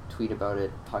definitely tweet about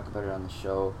it, talk about it on the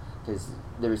show, because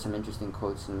there were some interesting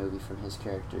quotes in the movie from his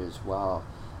character as well.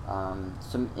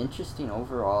 Some interesting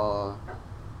overall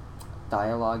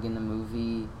dialogue in the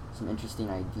movie, some interesting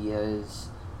ideas.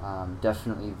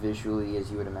 Definitely visually,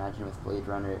 as you would imagine with Blade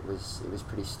Runner, it was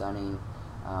pretty stunning.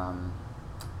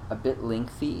 A bit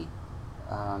lengthy,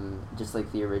 just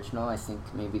like the original. I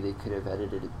think maybe they could have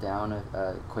edited it down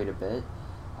quite a bit.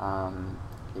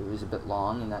 It was a bit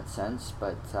long in that sense,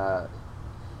 but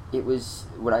it was,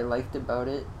 what I liked about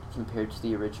it compared to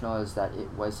the original is that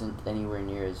it wasn't anywhere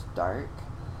near as dark.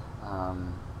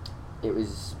 It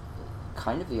was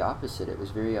kind of the opposite. It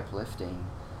was very uplifting,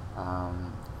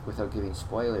 without giving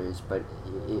spoilers, but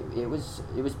it was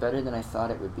better than I thought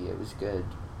it would be. It was good.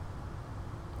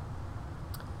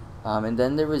 And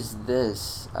then there was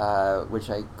this, which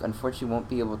I unfortunately won't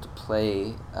be able to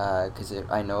play, because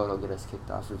I know it'll get us kicked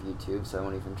off of YouTube, so I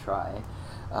won't even try.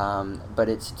 But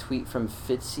it's a tweet from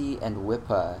Fitzy and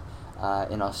Wippa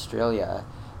in Australia,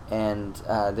 and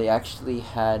they actually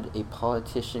had a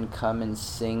politician come and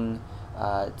sing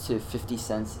to 50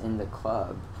 Cent's In the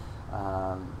Club,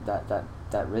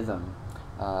 that rhythm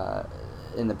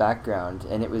in the background,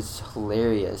 and it was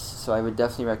hilarious. So I would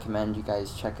definitely recommend you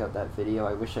guys check out that video.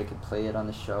 I wish I could play it on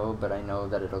the show, but I know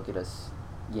that it'll get us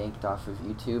yanked off of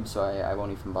YouTube, so I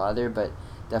won't even bother, but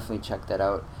definitely check that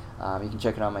out. You can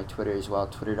check it on my Twitter as well,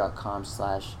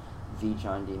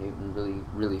 twitter.com/thejohndnewton. Really,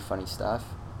 really funny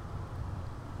stuff.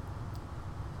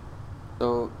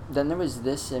 So then there was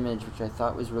this image which I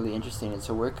thought was really interesting. It's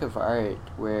a work of art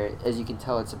where, as you can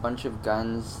tell, it's a bunch of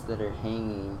guns that are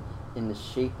hanging in the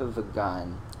shape of a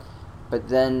gun. But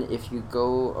then if you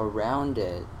go around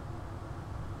it,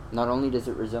 not only does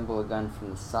it resemble a gun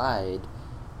from the side,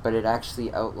 but it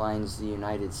actually outlines the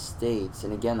United States.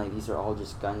 And again, like, these are all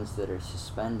just guns that are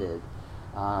suspended.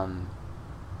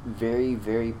 Very,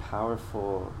 very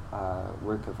powerful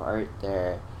work of art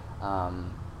there.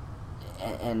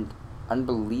 And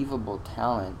unbelievable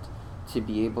talent to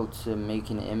be able to make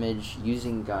an image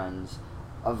using guns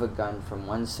of a gun from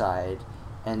one side,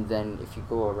 and then if you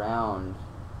go around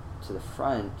to the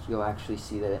front, you'll actually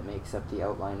see that it makes up the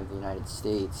outline of the United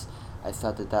States. I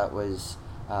thought that was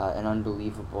an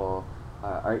unbelievable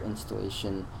art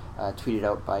installation, tweeted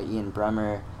out by Ian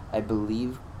Bremmer, I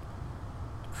believe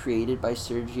created by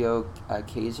Sergio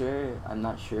Kaiser. I'm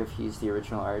not sure if he's the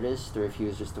original artist or if he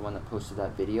was just the one that posted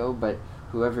that video, but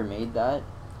whoever made that,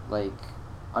 like,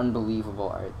 unbelievable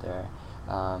art there.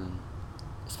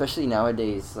 Especially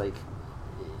nowadays, like,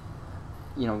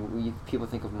 you know, people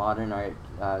think of modern art,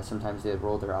 sometimes they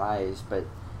roll their eyes, but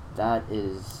that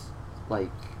is,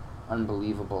 like,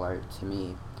 unbelievable art to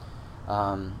me.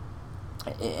 And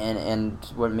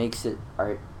what makes it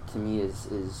art to me is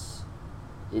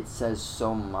it says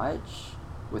so much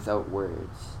without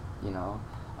words, you know.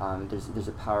 There's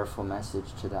a powerful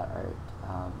message to that art.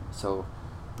 So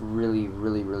really,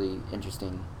 really, really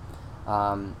interesting.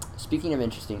 Speaking of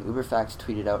interesting, UberFacts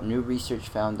tweeted out, new research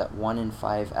found that 1 in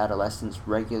 5 adolescents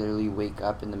regularly wake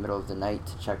up in the middle of the night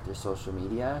to check their social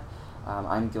media.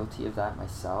 I'm guilty of that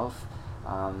myself.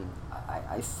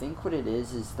 I think what it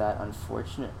is that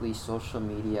unfortunately social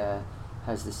media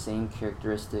has the same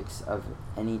characteristics of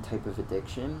any type of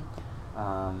addiction.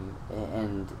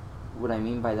 And what I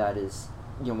mean by that is,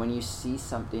 when you see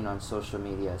something on social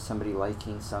media, somebody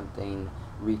liking something,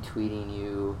 retweeting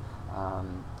you,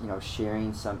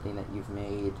 sharing something that you've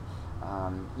made,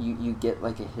 you get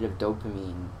like a hit of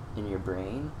dopamine in your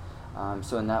brain.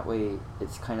 So in that way,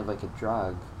 it's kind of like a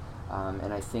drug.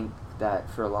 And I think that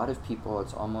for a lot of people,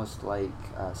 it's almost like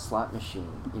a slot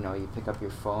machine. You pick up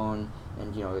your phone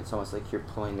and, it's almost like you're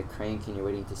pulling the crank and you're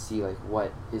waiting to see like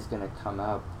what is going to come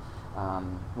up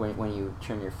when you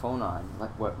turn your phone on.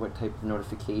 What type of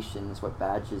notifications, what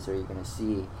badges are you going to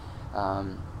see?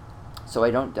 So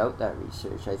I don't doubt that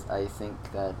research. I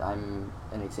think that I'm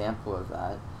an example of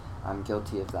that. I'm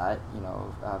guilty of that.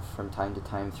 From time to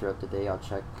time throughout the day, I'll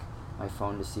check my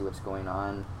phone to see what's going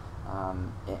on.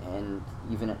 And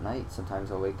even at night,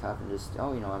 sometimes I'll wake up and just,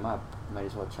 I'm up. Might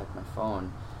as well check my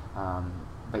phone.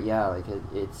 But yeah, like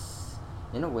it's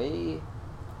in a way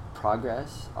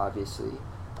progress, obviously.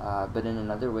 But in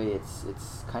another way,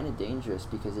 it's kind of dangerous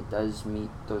because it does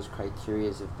meet those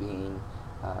criterias of being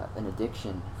an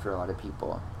addiction for a lot of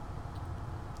people.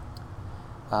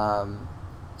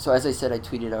 So as I said, I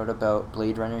tweeted out about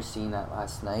Blade Runner, seeing that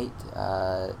last night.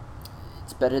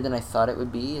 It's better than I thought it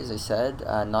would be, as I said.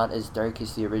 Not as dark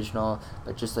as the original,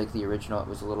 but just like the original, it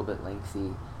was a little bit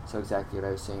lengthy. So exactly what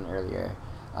I was saying earlier.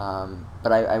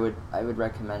 But I would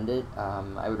recommend it.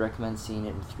 I would recommend seeing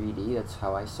it in 3D. That's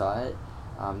how I saw it.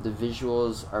 The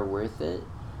visuals are worth it.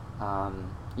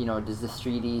 Does the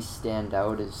 3D stand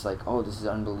out as like, oh, this is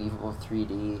unbelievable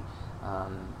 3D?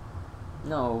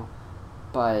 No,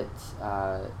 but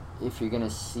if you're going to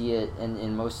see it, and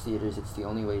in most theaters it's the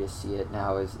only way to see it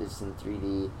now is in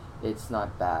 3D, it's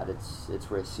not bad. It's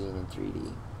worth seeing in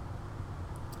 3D.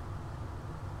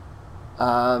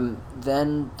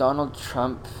 Then Donald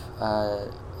Trump,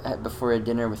 before a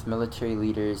dinner with military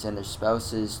leaders and their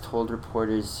spouses, told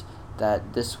reporters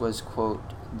that this was, quote,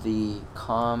 the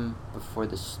calm before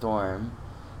the storm.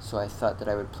 So I thought that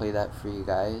I would play that for you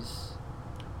guys.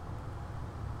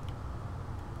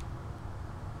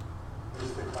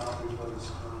 Is the calm before the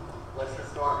storm. What's the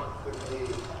storm? Could be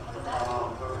the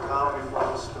calm before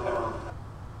the storm.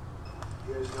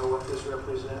 You guys know what this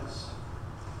represents?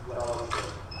 Well,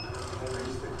 there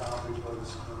is the calm before the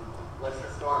storm. What's the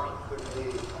storm? Could be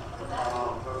the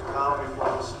calm before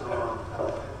the storm.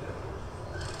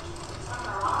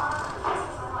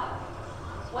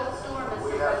 What storm is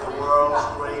We have the world's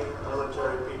great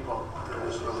military people in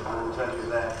this room, I will tell you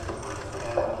that.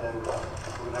 And we're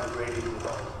going to have a great evening.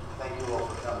 Thank you all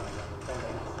for coming. Thank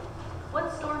you.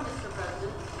 What storm, Mr.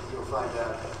 President? You'll find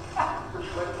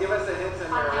out. Give us a hint in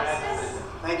your answer.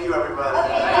 Thank you,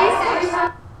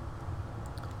 everybody.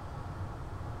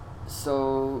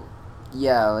 So,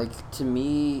 yeah, like, to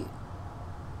me,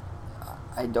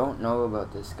 I don't know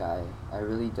about this guy. I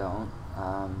really don't.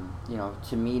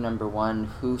 To me, number one,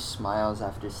 who smiles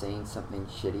after saying something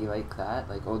shitty like that?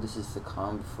 Like, oh, this is the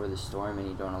calm before the storm, and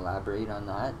you don't elaborate on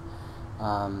that.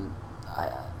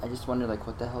 I just wonder, like,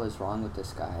 what the hell is wrong with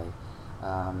this guy?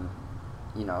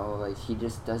 Like, he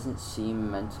just doesn't seem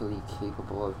mentally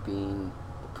capable of being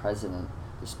the president,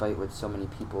 despite what so many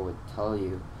people would tell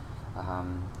you.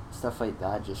 Stuff like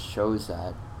that just shows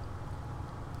that.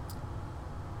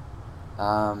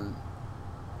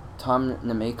 Tom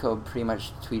Nemeko pretty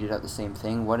much tweeted out the same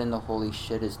thing. What in the holy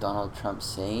shit is Donald Trump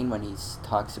saying when he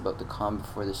talks about the calm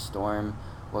before the storm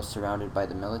while surrounded by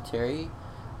the military?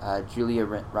 Julia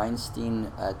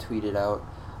Reinstein tweeted out,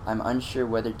 I'm unsure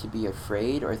whether to be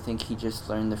afraid or think he just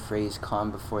learned the phrase calm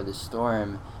before the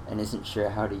storm and isn't sure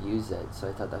how to use it. So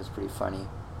I thought that was pretty funny.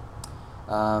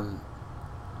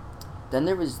 Then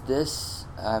there was this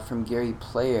from Gary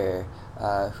Player,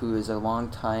 who is a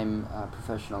longtime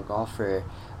professional golfer.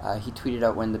 He tweeted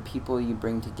out, when the people you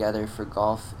bring together for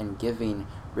golf and giving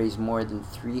raise more than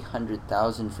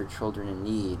 $300,000 for children in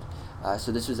need.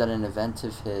 So this was at an event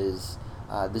of his.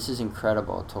 This is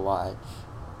incredible to watch.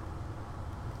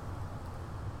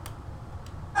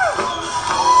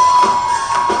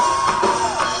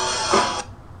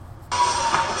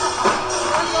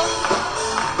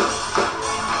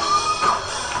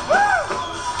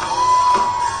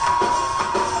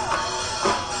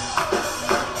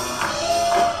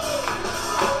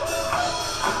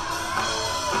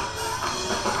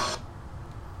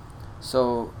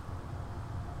 So,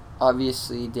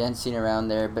 obviously dancing around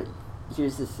there, but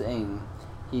here's the thing,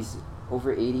 he's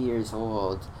over 80 years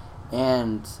old,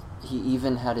 and he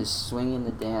even had his swing in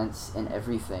the dance and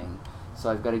everything. So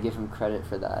I've got to give him credit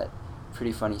for that.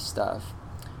 Pretty funny stuff.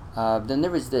 Then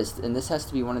there was this, and this has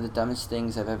to be one of the dumbest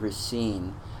things I've ever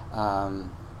seen. And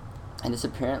this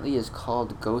apparently is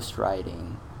called ghost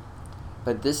riding.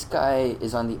 But this guy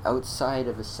is on the outside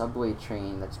of a subway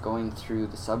train that's going through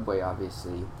the subway,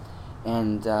 obviously.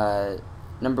 And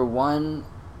number one,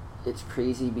 it's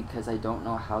crazy because I don't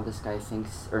know how this guy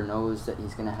thinks or knows that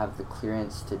he's going to have the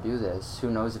clearance to do this. Who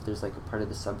knows if there's like a part of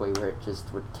the subway where it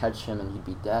just would catch him and he'd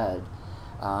be dead.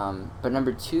 But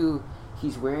number two,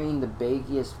 he's wearing the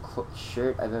baggiest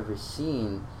shirt I've ever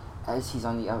seen as he's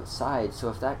on the outside. So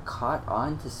if that caught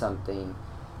on to something,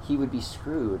 he would be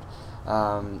screwed.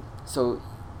 So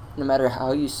no matter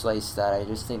how you slice that, I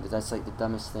just think that that's like the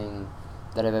dumbest thing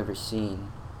that I've ever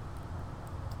seen.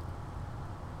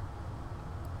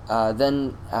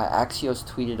 Then Axios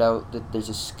tweeted out that there's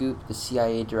a scoop. The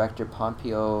CIA director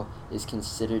Pompeo is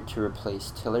considered to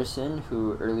replace Tillerson,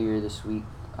 who earlier this week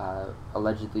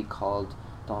allegedly called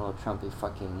Donald Trump a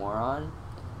fucking moron.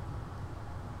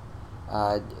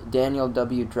 Daniel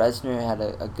W. Dresner had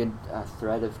a good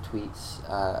thread of tweets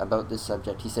about this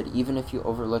subject. He said, even if you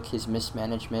overlook his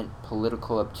mismanagement,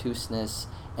 political obtuseness,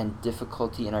 and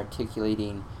difficulty in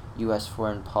articulating U.S.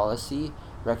 foreign policy,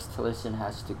 Rex Tillerson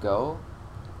has to go.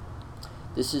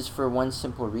 This is for one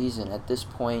simple reason. At this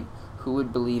point, who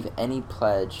would believe any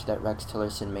pledge that Rex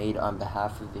Tillerson made on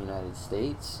behalf of the United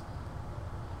States?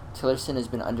 Tillerson has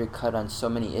been undercut on so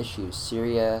many issues,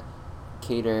 Syria,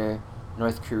 Qatar,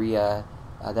 North Korea,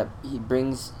 that he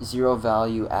brings zero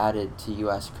value added to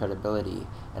U.S. credibility,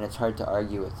 and it's hard to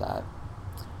argue with that.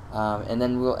 And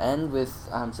then we'll end with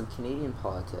some Canadian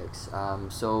politics.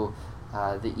 So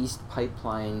the East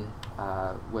Pipeline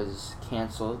was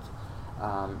cancelled.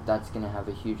 That's going to have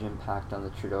a huge impact on the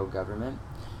Trudeau government,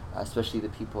 especially the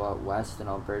people out west in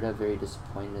Alberta. Very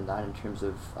disappointed in that in terms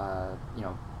of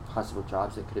possible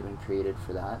jobs that could have been created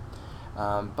for that.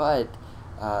 But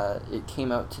it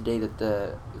came out today that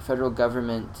the federal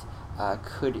government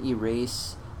could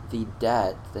erase the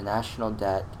debt, the national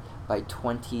debt, by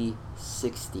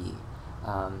 2060.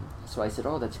 So I said,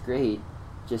 oh, that's great,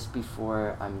 just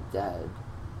before I'm dead.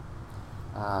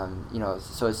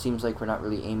 So it seems like we're not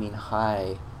really aiming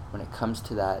high when it comes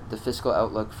to that. The fiscal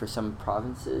outlook for some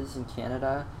provinces in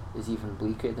Canada is even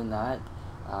bleaker than that.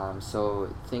 So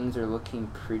things are looking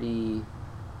pretty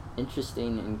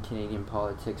interesting in Canadian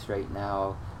politics right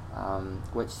now.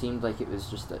 What seemed like it was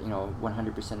just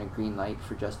 100% a green light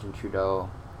for Justin Trudeau,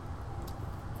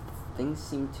 things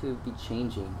seem to be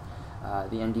changing.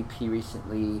 The NDP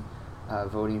recently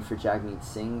voting for Jagmeet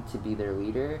Singh to be their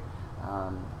leader.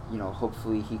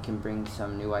 Hopefully he can bring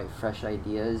some new fresh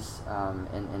ideas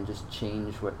and just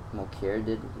change what Mulcair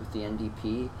did with the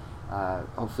NDP.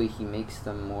 Hopefully he makes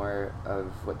them more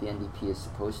of what the NDP is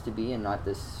supposed to be and not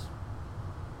this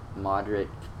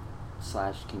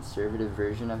moderate/conservative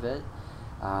version of it.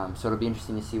 So it'll be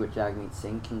interesting to see what Jagmeet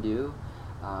Singh can do,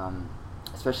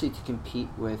 especially to compete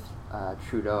with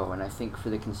Trudeau. And I think for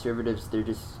the Conservatives, they're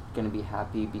just going to be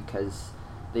happy because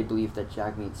they believe that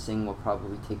Jagmeet Singh will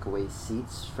probably take away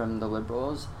seats from the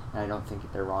Liberals, and I don't think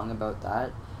that they're wrong about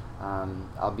that.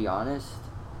 I'll be honest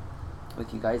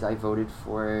with you guys, I voted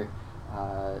for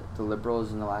the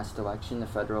Liberals in the last election, the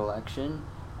federal election,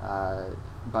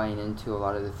 buying into a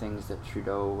lot of the things that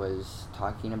Trudeau was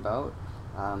talking about.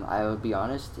 I will be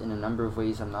honest, in a number of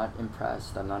ways I'm not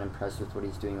impressed. I'm not impressed with what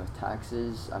he's doing with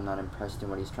taxes. I'm not impressed in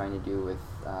what he's trying to do with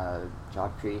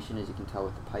job creation, as you can tell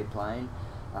with the pipeline.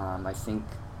 I think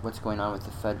what's going on with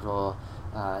the federal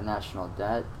national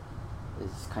debt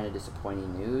is kind of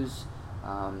disappointing news.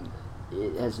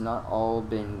 It has not all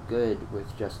been good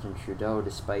with Justin Trudeau,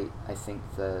 despite, I think,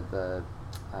 the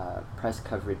press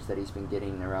coverage that he's been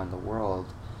getting around the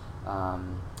world.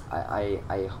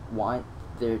 I want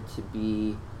there to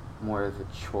be more of a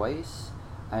choice.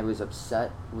 I was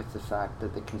upset with the fact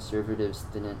that the Conservatives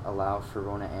didn't allow for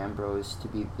Rona Ambrose to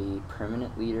be the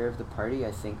permanent leader of the party.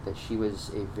 I think that she was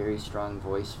a very strong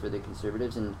voice for the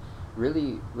Conservatives and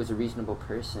really was a reasonable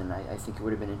person. I think it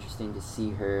would have been interesting to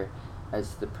see her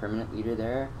as the permanent leader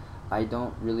there. I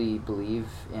don't really believe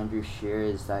Andrew Scheer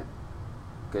is that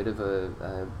good of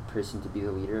a person to be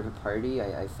the leader of a party.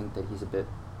 I think that he's a bit,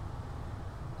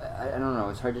 I don't know,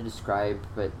 it's hard to describe,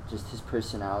 but just his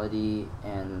personality,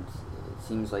 and it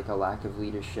seems like a lack of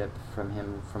leadership from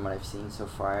him from what I've seen so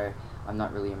far. I'm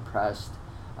not really impressed.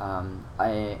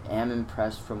 I am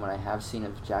impressed from what I have seen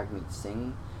of Jagmeet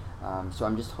Singh. So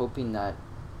I'm just hoping that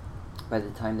by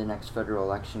the time the next federal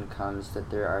election comes,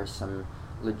 that there are some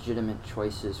legitimate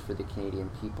choices for the Canadian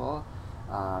people.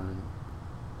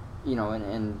 you know,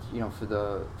 and you know, for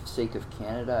the sake of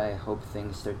Canada, I hope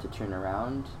things start to turn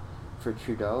around for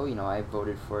Trudeau. You know, I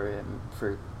voted for him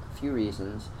for a few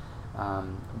reasons,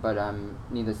 but I'm,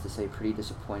 needless to say, pretty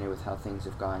disappointed with how things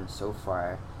have gone so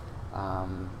far.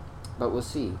 But we'll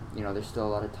see. You know, there's still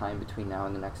a lot of time between now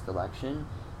and the next election.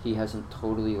 He hasn't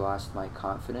totally lost my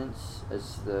confidence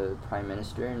as the Prime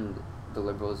Minister, and the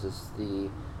Liberals as the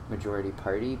majority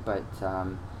party, but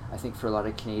I think for a lot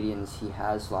of Canadians he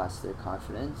has lost their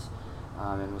confidence,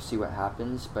 and we'll see what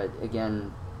happens. But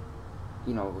again,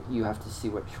 you know, you have to see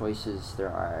what choices there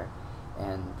are,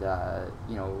 and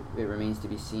you know, it remains to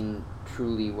be seen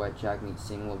truly what Jagmeet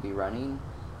Singh will be running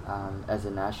as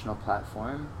a national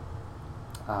platform,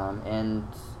 and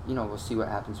you know, we'll see what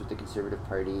happens with the Conservative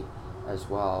Party as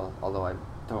well, although I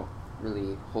don't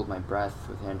really hold my breath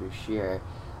with Andrew Scheer.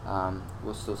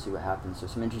 We'll still see what happens. So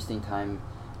some interesting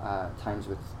times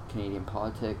with Canadian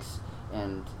politics,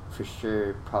 and for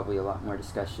sure probably a lot more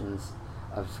discussions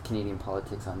of Canadian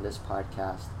politics on this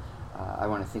podcast. I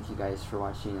want to thank you guys for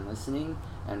watching and listening,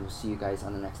 and we'll see you guys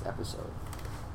on the next episode.